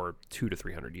spacefaring for 200 to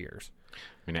 300 years?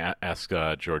 I mean, ask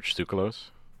George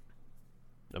Tsoukalos.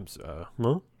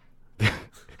 Huh?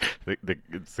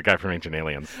 It's the guy from Ancient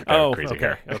Aliens. Crazy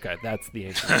guy. Okay, that's the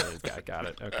Ancient Aliens guy. Got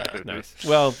it. Okay, nice.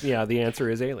 Well, yeah, the answer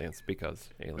is aliens, because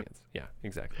aliens. Yeah,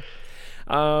 exactly.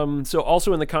 So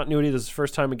also in the continuity, this is the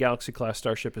first time a Galaxy-class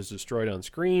starship is destroyed on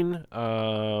screen.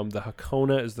 The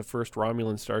Hakona is the first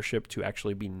Romulan starship to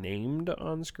actually be named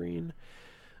on screen.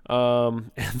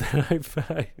 And then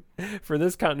for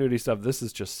this continuity stuff, this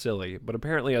is just silly, but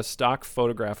apparently a stock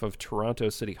photograph of Toronto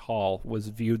City Hall was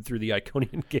viewed through the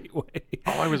Iconian gateway.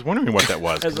 Oh, I was wondering what that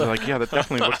was. That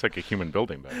definitely looks like a human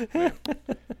building. But, yeah.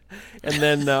 And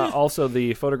then also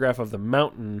the photograph of the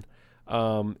mountain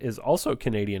is also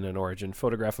Canadian in origin.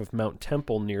 Photograph of Mount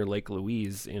Temple near Lake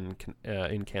Louise in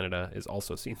Canada is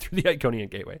also seen through the Iconian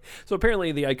gateway. So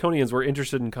apparently the Iconians were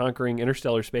interested in conquering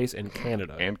interstellar space in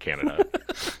Canada.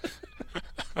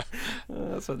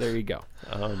 So there you go.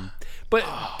 But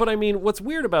I mean, what's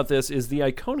weird about this is the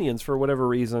Iconians, for whatever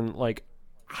reason, like,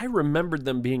 I remembered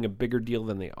them being a bigger deal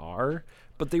than they are,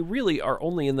 but they really are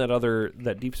only in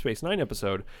that Deep Space Nine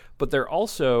episode. But they're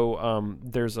also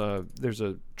there's a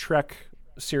Trek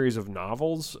series of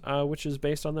novels which is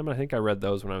based on them. I think I read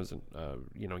those when I was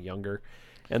younger.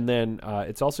 And then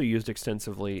it's also used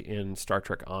extensively in Star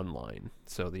Trek Online.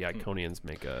 So the Iconians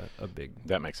make a big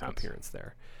appearance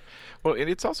there. Well,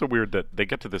 it's also weird that they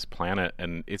get to this planet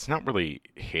and it's not really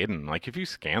hidden. Like, if you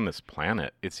scan this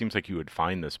planet, it seems like you would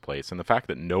find this place. And the fact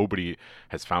that nobody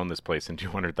has found this place in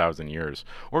 200,000 years,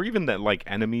 or even that, like,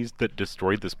 enemies that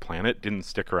destroyed this planet didn't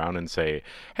stick around and say,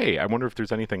 hey, I wonder if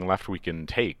there's anything left we can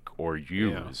take or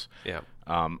use. Yeah.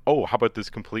 How about this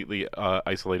completely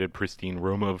isolated, pristine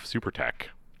room of super tech?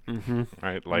 Mm-hmm.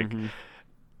 Right? Like,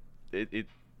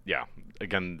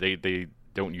 Again, they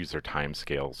don't use their time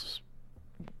scales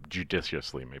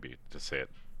judiciously, maybe, to say it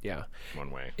Yeah.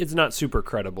 one way. It's not super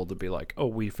credible to be like, oh,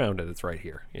 we found it. It's right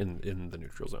here in the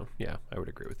neutral zone. Yeah, I would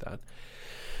agree with that.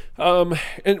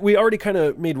 And we already kind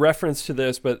of made reference to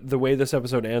this, but the way this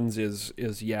episode ends is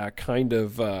kind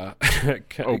of.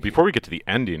 Before we get to the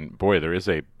ending, boy, there is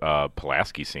a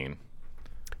Pulaski scene.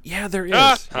 Yeah, there is.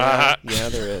 Ah! Yeah,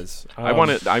 there is. I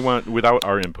want without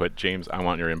our input, James. I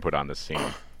want your input on this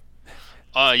scene.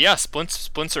 Yeah,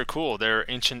 splints are cool. They're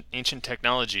ancient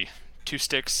technology. 2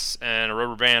 sticks and a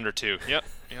rubber band or 2. Yep.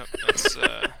 That's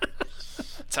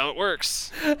how it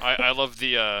works. I love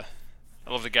the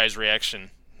guy's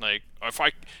reaction. Like, if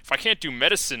I can't do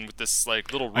medicine with this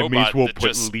like little robot, I may as well that put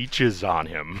just... leeches on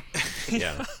him.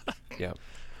 Yeah.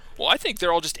 Well, I think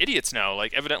they're all just idiots now.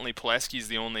 Like, evidently Pulaski's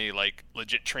the only like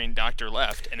legit trained doctor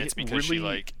left, and it's because she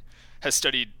like has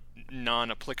studied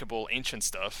non-applicable ancient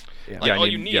stuff. Yeah. Like, Yeah, all I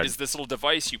you mean, need yeah. is this little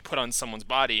device you put on someone's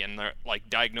body, and they're like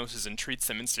diagnoses and treats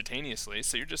them instantaneously.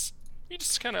 So you just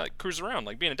kind of like cruise around.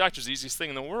 Like, being a doctor's the easiest thing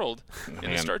in the world in the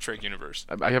Man. Star Trek universe.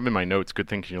 I have in my notes, good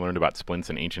thing you learned about splints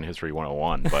in Ancient History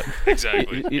 101, but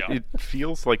Exactly. it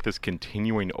feels like this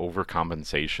continuing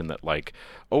overcompensation that like,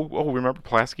 oh, remember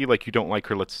Pulaski? Like, you don't like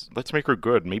her, let's make her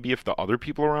good. Maybe if the other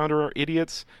people around her are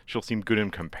idiots, she'll seem good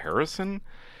in comparison.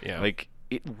 Yeah. Like,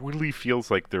 it really feels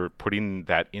like they're putting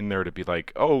that in there to be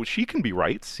like, oh, she can be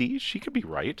right. See, she can be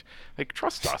right. Like,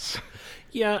 trust us.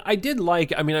 Yeah, I did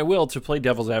like. I mean, I will, to play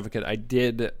devil's advocate. I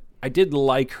did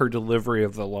like her delivery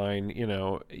of the line.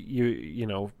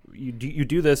 You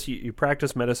do this. You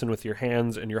practice medicine with your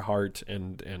hands and your heart,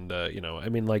 and I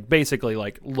mean, like, basically,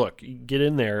 like, look, get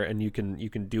in there, and you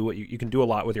can do what you can do a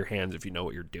lot with your hands if you know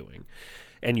what you're doing.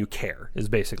 And you care is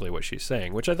basically what she's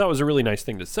saying, which I thought was a really nice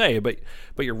thing to say. But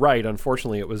you're right.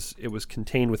 Unfortunately, it was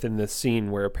contained within this scene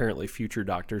where apparently future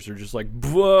doctors are just like,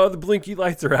 the blinky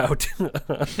lights are out,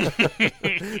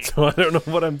 so I don't know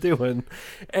what I'm doing.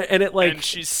 And it like, and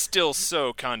she's still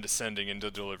so condescending in the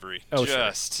delivery. Oh,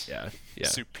 just sure. Yeah.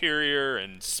 superior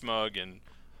and smug and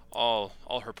all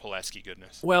her Pulaski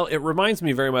goodness. Well, it reminds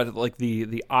me very much of like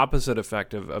the opposite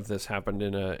effect of this happened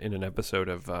in an episode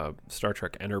of Star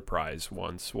Trek Enterprise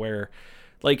once, where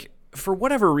like for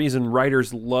whatever reason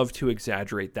writers love to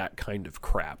exaggerate that kind of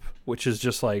crap, which is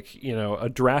just like, a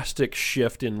drastic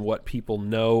shift in what people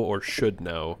know or should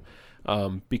know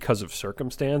because of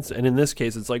circumstance. And in this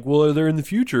case, it's like, well, they're in the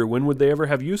future. When would they ever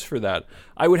have use for that?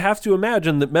 I would have to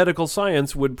imagine that medical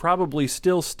science would probably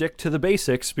still stick to the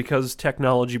basics because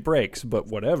technology breaks, but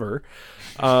whatever.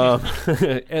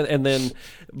 And then,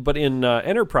 but in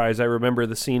Enterprise, I remember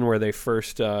the scene where they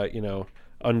first,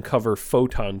 uncover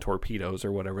photon torpedoes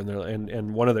or whatever,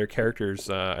 and one of their characters,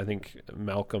 I think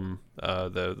Malcolm,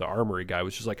 the armory guy,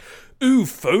 was just like, "Ooh,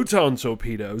 photon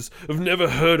torpedoes! I've never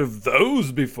heard of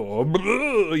those before."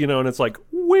 And it's like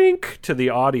wink to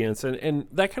the audience, and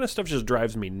that kind of stuff just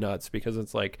drives me nuts because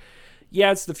it's like,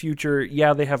 yeah, it's the future.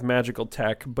 Yeah, they have magical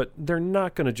tech, but they're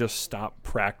not going to just stop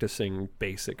practicing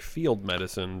basic field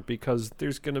medicine because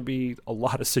there's going to be a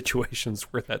lot of situations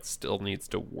where that still needs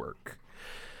to work.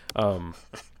 I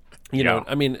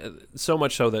mean, so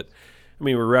much so that, I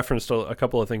mean, we referenced a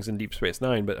couple of things in Deep Space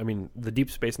Nine, but I mean, the Deep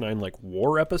Space Nine, like,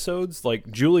 war episodes, like,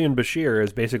 Julian Bashir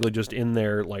is basically just in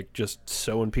there, like, just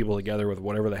sewing people together with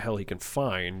whatever the hell he can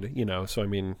find, so I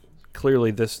mean,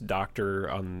 clearly this doctor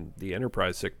on the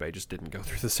Enterprise sickbay just didn't go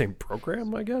through the same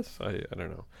program, I guess. I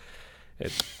don't know.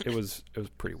 It was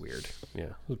pretty weird. Yeah,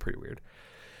 it was pretty weird.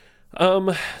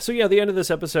 So yeah, the end of this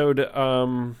episode,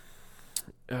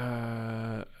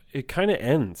 it kind of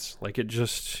ends. Like,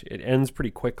 it ends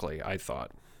pretty quickly, I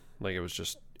thought. Like, it was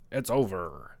just, it's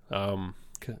over.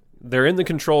 They're in the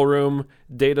control room.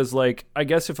 Data's like, I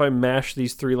guess if I mash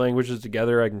these 3 languages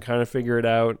together, I can kind of figure it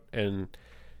out, and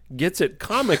gets it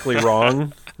comically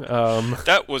wrong.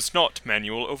 That was not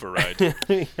manual override.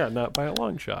 Yeah, not by a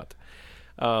long shot.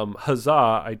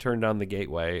 Huzzah, I turned on the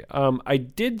gateway. I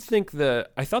did think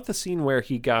I thought the scene where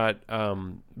he got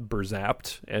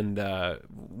berzapped and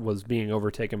was being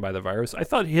overtaken by the virus, I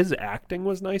thought his acting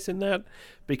was nice in that,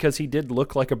 because he did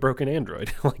look like a broken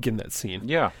android, like in that scene.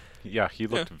 Yeah, he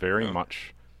looked very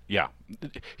much... Yeah,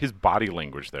 his body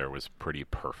language there was pretty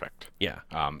perfect. Yeah.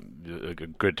 A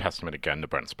good testament again to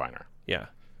Brent Spiner. Yeah.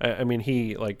 I mean,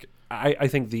 he, like... I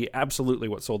think absolutely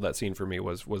what sold that scene for me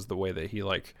was the way that he,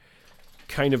 like...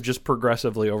 kind of just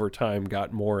progressively over time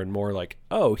got more and more like,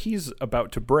 oh, he's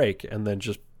about to break, and then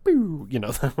just boo,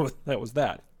 that was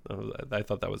that. I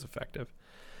thought that was effective.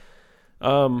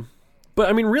 But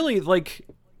I mean, really, like,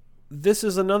 this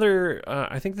is another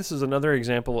I think this is another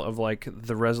example of like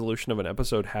the resolution of an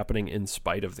episode happening in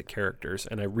spite of the characters,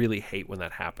 and I really hate when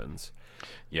that happens.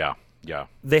 Yeah, Yeah.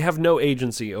 they have no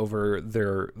agency over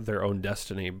their own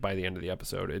destiny by the end of the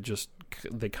episode. It just,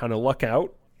 they kind of luck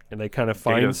out and they kind of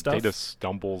find stuff. Data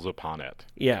stumbles upon it.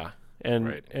 Yeah, and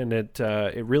Right. and it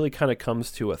really kind of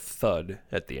comes to a thud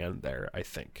at the end there, I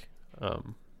think.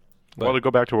 Well, to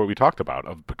go back to what we talked about,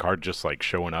 of Picard just like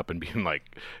showing up and being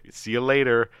like, "See you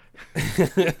later,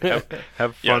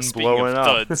 have fun Speaking blowing of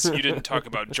up." thuds, you didn't talk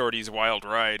about Geordi's wild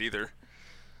ride either.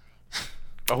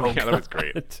 Oh yeah, that was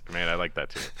great. Man, I like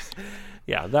that too.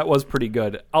 Yeah, that was pretty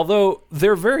good. Although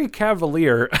they're very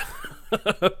cavalier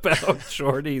about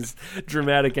Geordi's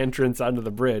dramatic entrance onto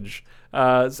the bridge.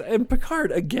 And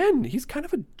Picard, again, he's kind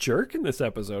of a jerk in this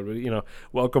episode.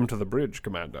 Welcome to the bridge,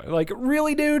 Commander. Like,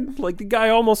 really, dude? Like, the guy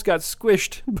almost got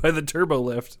squished by the turbo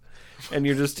lift. And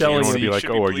you're just telling want to him, be like,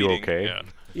 should "Oh, are you bleeding." okay?"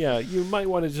 Yeah. you might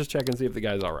want to just check and see if the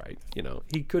guy's all right.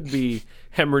 He could be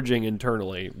hemorrhaging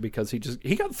internally because he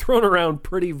got thrown around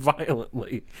pretty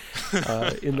violently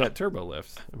in that turbo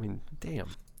lift. I mean, damn.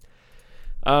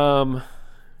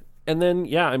 And then,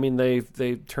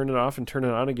 they turn it off and turn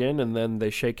it on again, and then they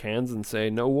shake hands and say,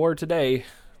 "No war today,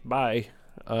 bye."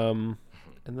 And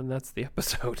then that's the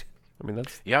episode. I mean,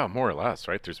 that's... Yeah, more or less,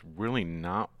 right? There's really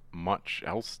not much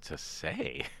else to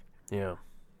say. Yeah.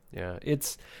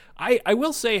 It's... I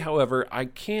will say, however, I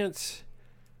can't...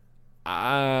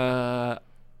 I'm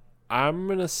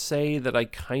going to say that I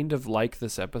kind of like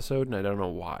this episode, and I don't know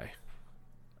why.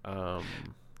 I'm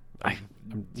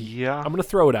going to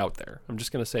throw it out there. I'm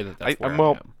just going to say that's where I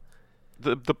am.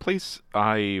 The place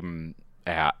I'm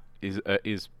at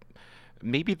is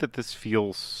maybe that this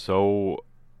feels so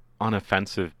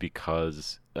unoffensive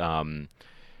because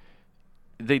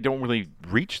they don't really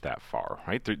reach that far,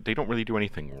 right? They don't really do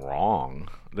anything wrong.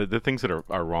 The things that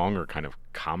are wrong are kind of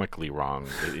comically wrong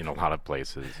in a lot of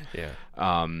places. Yeah.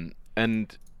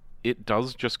 And it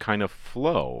does just kind of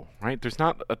flow, right? There's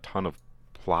not a ton of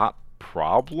plot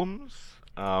problems.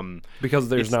 Because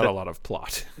there's not a lot of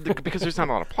plot. Because there's not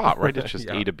a lot of plot, right? It's just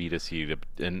Yeah. A to B to C to,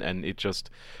 and it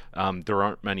just there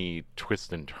aren't many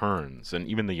twists and turns, and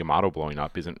even the Yamato blowing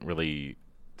up isn't a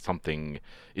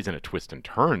twist and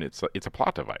turn. It's a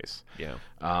plot device. Yeah.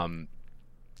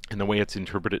 And the way it's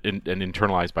interpreted and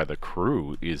internalized by the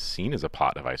crew is seen as a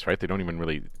plot device, right? They don't even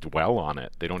really dwell on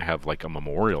it. They don't have like a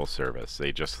memorial service.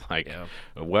 They just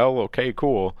well, okay,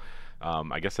 cool.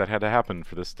 I guess that had to happen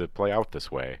for this to play out this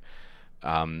way.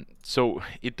 So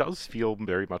it does feel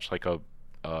very much like a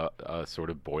sort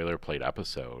of boilerplate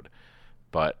episode,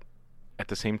 but at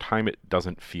the same time, it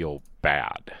doesn't feel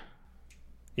bad.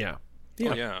 Yeah.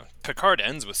 Oh, yeah. Picard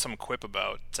ends with some quip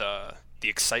about the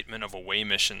excitement of away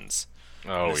missions.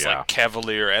 Oh, This, yeah. like,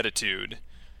 cavalier attitude.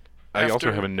 I also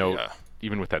After- have a note, yeah.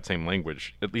 even with that same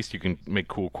language, at least you can make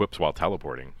cool quips while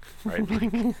teleporting, right?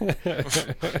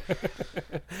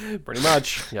 Pretty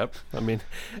much. Yep. I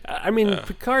mean,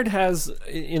 Picard has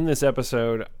in this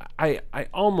episode. I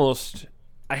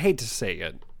hate to say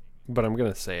it, but I'm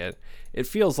gonna say it. It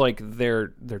feels like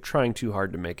they're trying too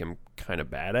hard to make him kind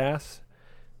of badass,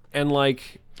 and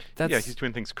like that's Yeah, he's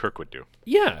doing things Kirk would do.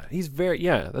 he's very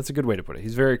that's a good way to put it.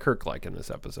 He's very Kirk-like in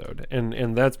this episode,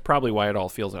 and that's probably why it all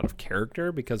feels out of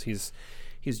character because he's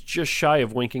just shy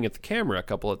of winking at the camera a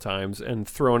couple of times and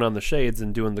throwing on the shades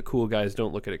and doing the cool guys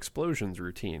don't look at explosions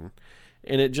routine.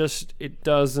 And it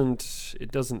doesn't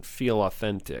feel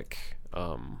authentic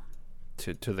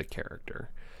to the character.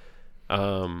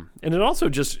 And it also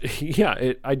just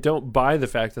I don't buy the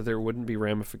fact that there wouldn't be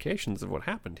ramifications of what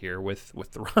happened here with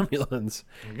the Romulans.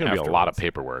 There's going to be a lot of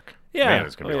paperwork. Yeah. Man,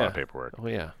 there's going to be a lot of paperwork. Oh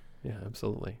yeah,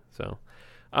 absolutely. So,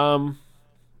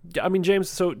 I mean, James.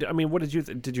 So, I mean, what did you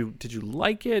did you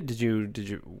like it? Did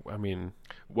you? I mean,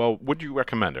 Well, would you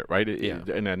recommend it, right?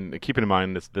 And then keeping in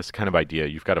mind this kind of idea,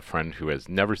 you've got a friend who has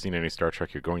never seen any Star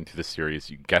Trek. You're going through this series.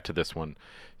 You get to this one.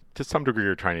 To some degree,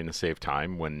 you're trying to save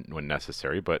time when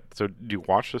necessary. But so, do you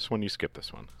watch this one? You skip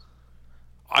this one?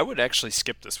 I would actually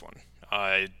skip this one.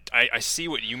 I see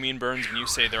what you mean, Burns, when you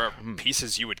say there are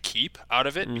pieces you would keep out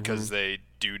of it because they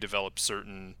do develop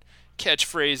certain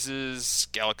catchphrases,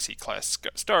 Galaxy-class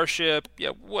starship,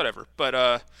 whatever.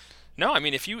 But no, I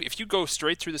mean, if you go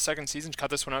straight through the second season, cut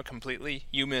this one out completely,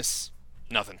 you miss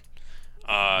nothing.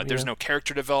 There's no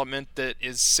character development that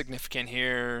is significant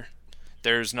here.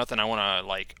 There's nothing I want to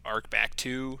like arc back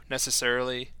to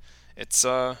necessarily. It's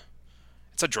a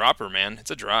dropper, man.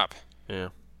 It's a drop. yeah.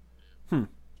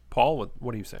 Paul,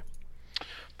 what do you say?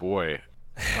 Boy,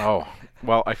 oh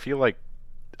well, I feel like,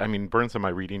 I mean, Burns, am I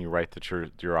reading you right that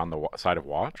you're on the side of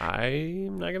watch?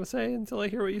 I'm not gonna say until I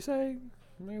hear what you say.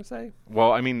 I'm not gonna say.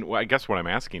 Well, I mean, I guess what I'm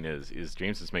asking is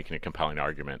James is making a compelling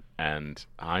argument, and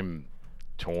I'm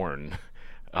torn,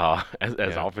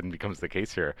 as often becomes the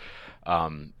case here.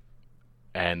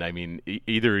 And I mean,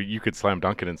 either you could slam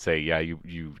dunk it and say, yeah,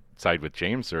 you side with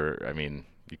James, or I mean,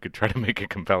 you could try to make a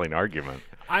compelling argument.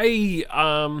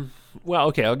 Well,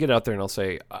 okay, I'll get out there and I'll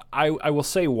say I will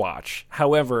say watch.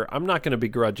 However, I'm not going to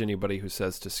begrudge anybody who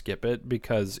says to skip it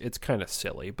because it's kind of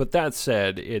silly. But that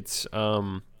said, it's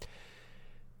I'm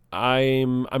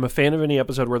a fan of any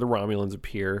episode where the Romulans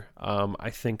appear. I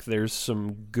think there's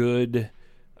some good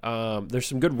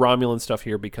Romulan stuff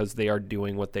here because they are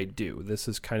doing what they do. This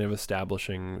is kind of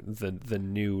establishing the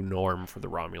new norm for the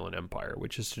Romulan Empire,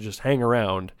 which is to just hang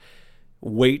around,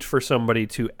 wait for somebody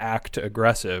to act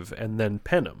aggressive, and then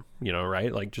pen them,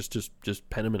 right? Like just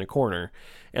pen them in a corner.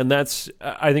 And that's,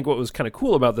 I think what was kind of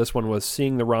cool about this one was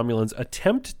seeing the Romulans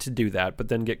attempt to do that, but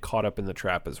then get caught up in the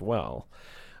trap as well.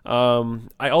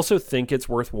 I also think it's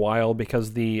worthwhile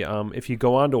because if you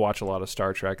go on to watch a lot of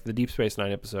Star Trek, the Deep Space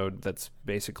Nine episode that's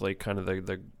basically kind of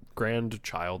the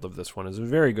grandchild of this one is a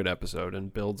very good episode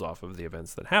and builds off of the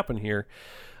events that happen here.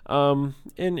 And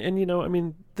I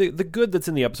mean, the good that's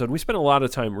in the episode, we spent a lot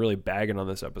of time really bagging on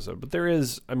this episode, but there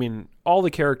is, I mean, all the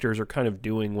characters are kind of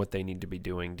doing what they need to be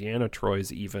doing. Deanna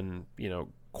Troy's even,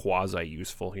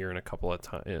 quasi-useful here in a couple of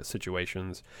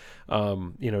situations.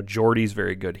 Geordi's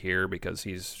very good here because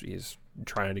he's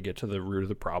trying to get to the root of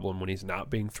the problem when he's not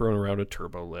being thrown around a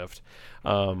turbo lift.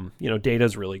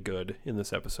 Data's really good in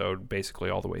this episode, basically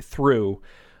all the way through.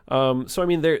 So I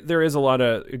mean, there is a lot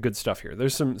of good stuff here.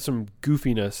 There's some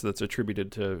goofiness that's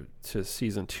attributed to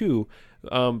season 2,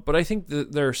 but I think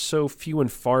that there are so few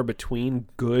and far between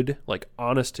good, like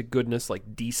honest to goodness,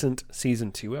 like decent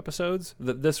season 2 episodes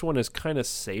that this one is kind of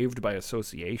saved by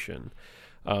association,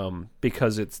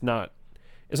 because it's not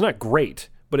great,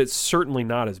 but it's certainly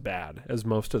not as bad as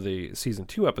most of the season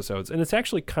 2 episodes, and it's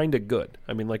actually kind of good.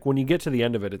 I mean, like when you get to the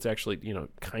end of it, it's actually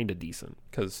kind of decent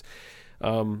because.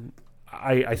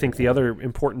 I think the other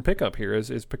important pickup here is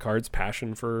Picard's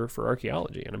passion for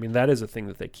archaeology. And I mean, that is a thing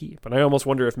that they keep. And I almost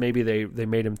wonder if maybe they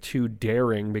made him too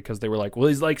daring because they were like, well,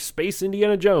 he's like Space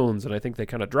Indiana Jones. And I think they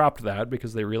kind of dropped that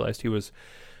because they realized he was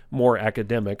more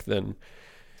academic than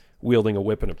wielding a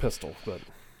whip and a pistol. But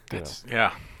that's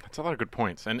a lot of good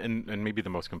points. And maybe the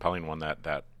most compelling one,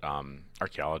 that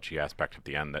archaeology aspect at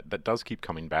the end that does keep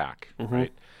coming back,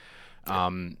 right?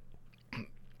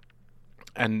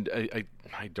 And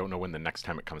I don't know when the next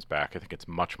time it comes back. I think it's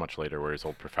much, much later where his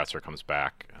old professor comes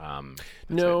back.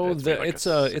 It's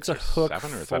a hook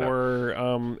for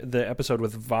the episode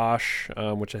with Vosh,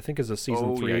 which I think is a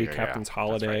season 3 Captain's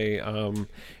Holiday. Right.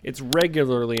 It's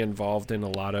regularly involved in a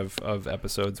lot of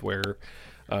episodes where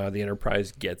the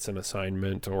Enterprise gets an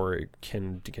assignment or it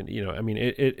can I mean,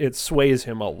 it sways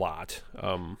him a lot.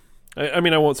 I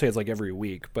mean, I won't say it's like every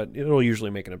week, but it'll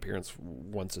usually make an appearance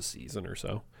once a season or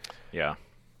so. Yeah.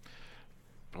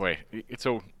 Boy,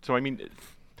 so I mean,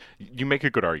 you make a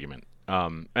good argument,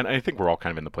 and I think we're all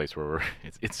kind of in the place where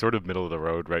it's sort of middle of the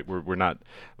road, right? We're not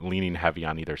leaning heavy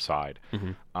on either side.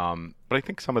 But I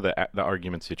think some of the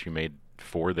arguments that you made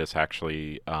for this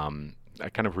actually, I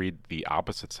kind of read the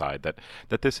opposite side,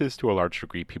 that this is to a large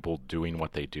degree people doing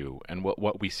what they do and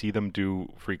what we see them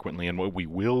do frequently and what we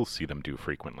will see them do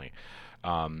frequently.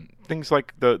 Things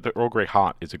like the Earl Grey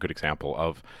Hot is a good example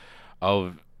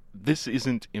of this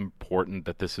isn't important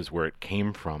that this is where it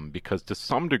came from, because to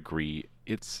some degree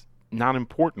it's not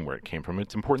important where it came from.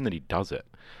 It's important that he does it.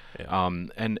 Yeah.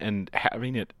 And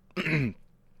having it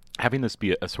having this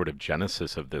be a sort of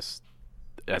genesis of this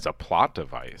as a plot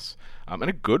device, and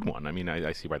a good one, I mean,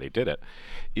 I see why they did it,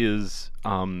 is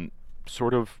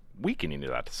sort of weakening to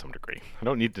that to some degree. I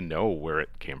don't need to know where it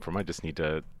came from. I just need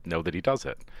to know that he does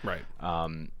it. Right.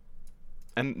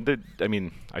 And I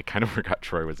mean, I kind of forgot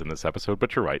Troy was in this episode,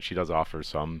 but you're right. She does offer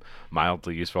some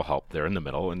mildly useful help there in the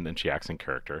middle, and then she acts in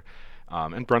character.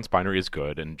 And Brent Spiner is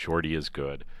good, and Geordi is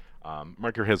good.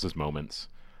 Riker has his moments.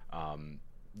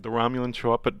 The Romulans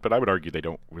show up, but I would argue they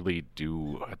don't really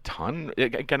do a ton.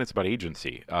 Again, it's about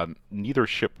agency. Neither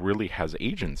ship really has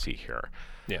agency here.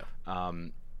 Yeah.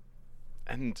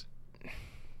 And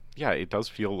yeah, it does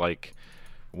feel like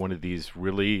one of these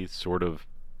really sort of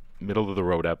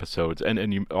middle-of-the-road episodes,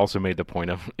 and you also made the point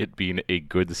of it being a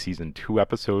good season 2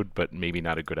 episode, but maybe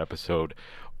not a good episode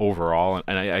overall,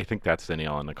 and I think that's the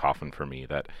nail in the coffin for me,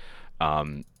 that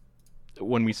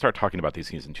when we start talking about these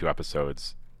season 2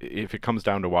 episodes, if it comes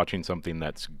down to watching something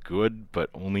that's good,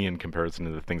 but only in comparison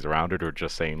to the things around it, or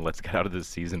just saying, let's get out of this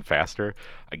season faster,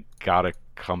 I gotta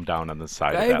come down on the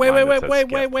side of that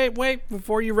wait.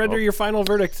 Before you render your final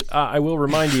verdict, I will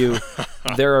remind you,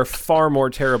 there are far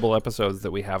more terrible episodes that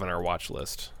we have on our watch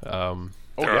list. And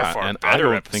I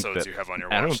don't think that you have on your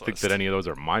watch list. I don't think that any of those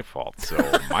are my fault, so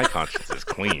my conscience is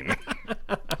clean.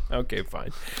 Okay,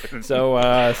 fine.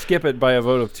 So skip it by a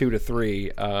vote of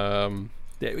 2-3.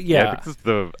 Yeah. I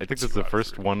think this is the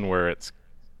first one where it's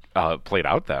played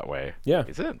out that way. Yeah.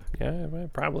 Is it? Yeah, well,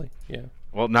 probably. Yeah.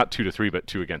 Well, not 2-3, but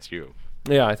 2 against you.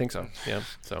 Yeah, I think so. Yeah.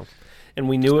 So, and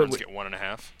we knew Let's it. get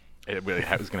 1.5. It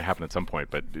was going to happen at some point,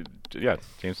 but yeah,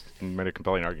 James made a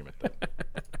compelling argument.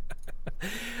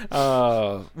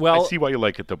 Well, I see why you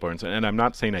like it, though, Barnes. And I'm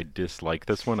not saying I dislike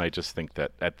this one. I just think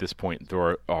that at this point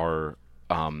there are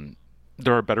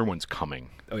better ones coming.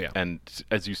 Oh yeah. And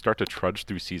as you start to trudge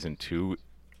through season 2,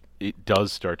 it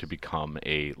does start to become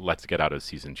a let's get out of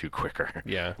season 2 quicker.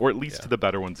 Yeah. Or at least to the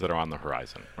better ones that are on the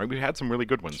horizon. Right? We've had some really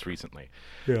good ones recently.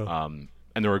 Yeah.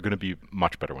 And there are going to be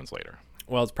much better ones later.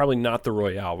 Well, it's probably not the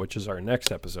Royale, which is our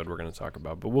next episode we're going to talk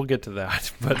about, but we'll get to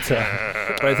that. But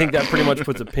I think that pretty much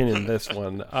puts a pin in this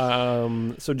one.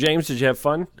 So, James, did you have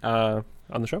fun on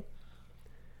the show?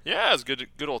 Yeah, it was a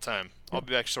good old time. I'll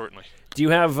be back shortly. Do you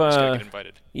have? Just gotta get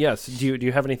invited. Yes. Do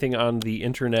you have anything on the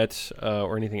internet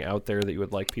or anything out there that you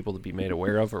would like people to be made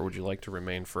aware of, or would you like to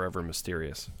remain forever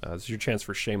mysterious? This is your chance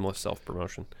for shameless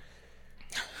self-promotion.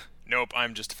 Nope,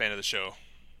 I'm just a fan of the show.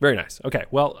 Very nice. Okay.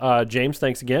 Well, James,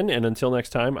 thanks again, and until next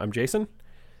time, I'm Jason.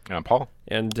 And I'm Paul.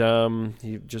 And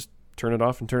you just turn it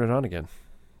off and turn it on again.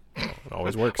 It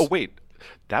always works. Oh, wait.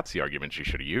 That's the argument you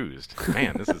should have used.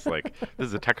 Man, this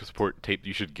is a tech support tape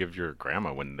you should give your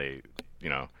grandma when they,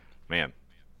 man.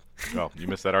 Well, you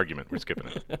missed that argument. We're skipping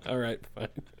it. All right, fine.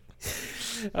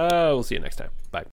 We'll see you next time. Bye.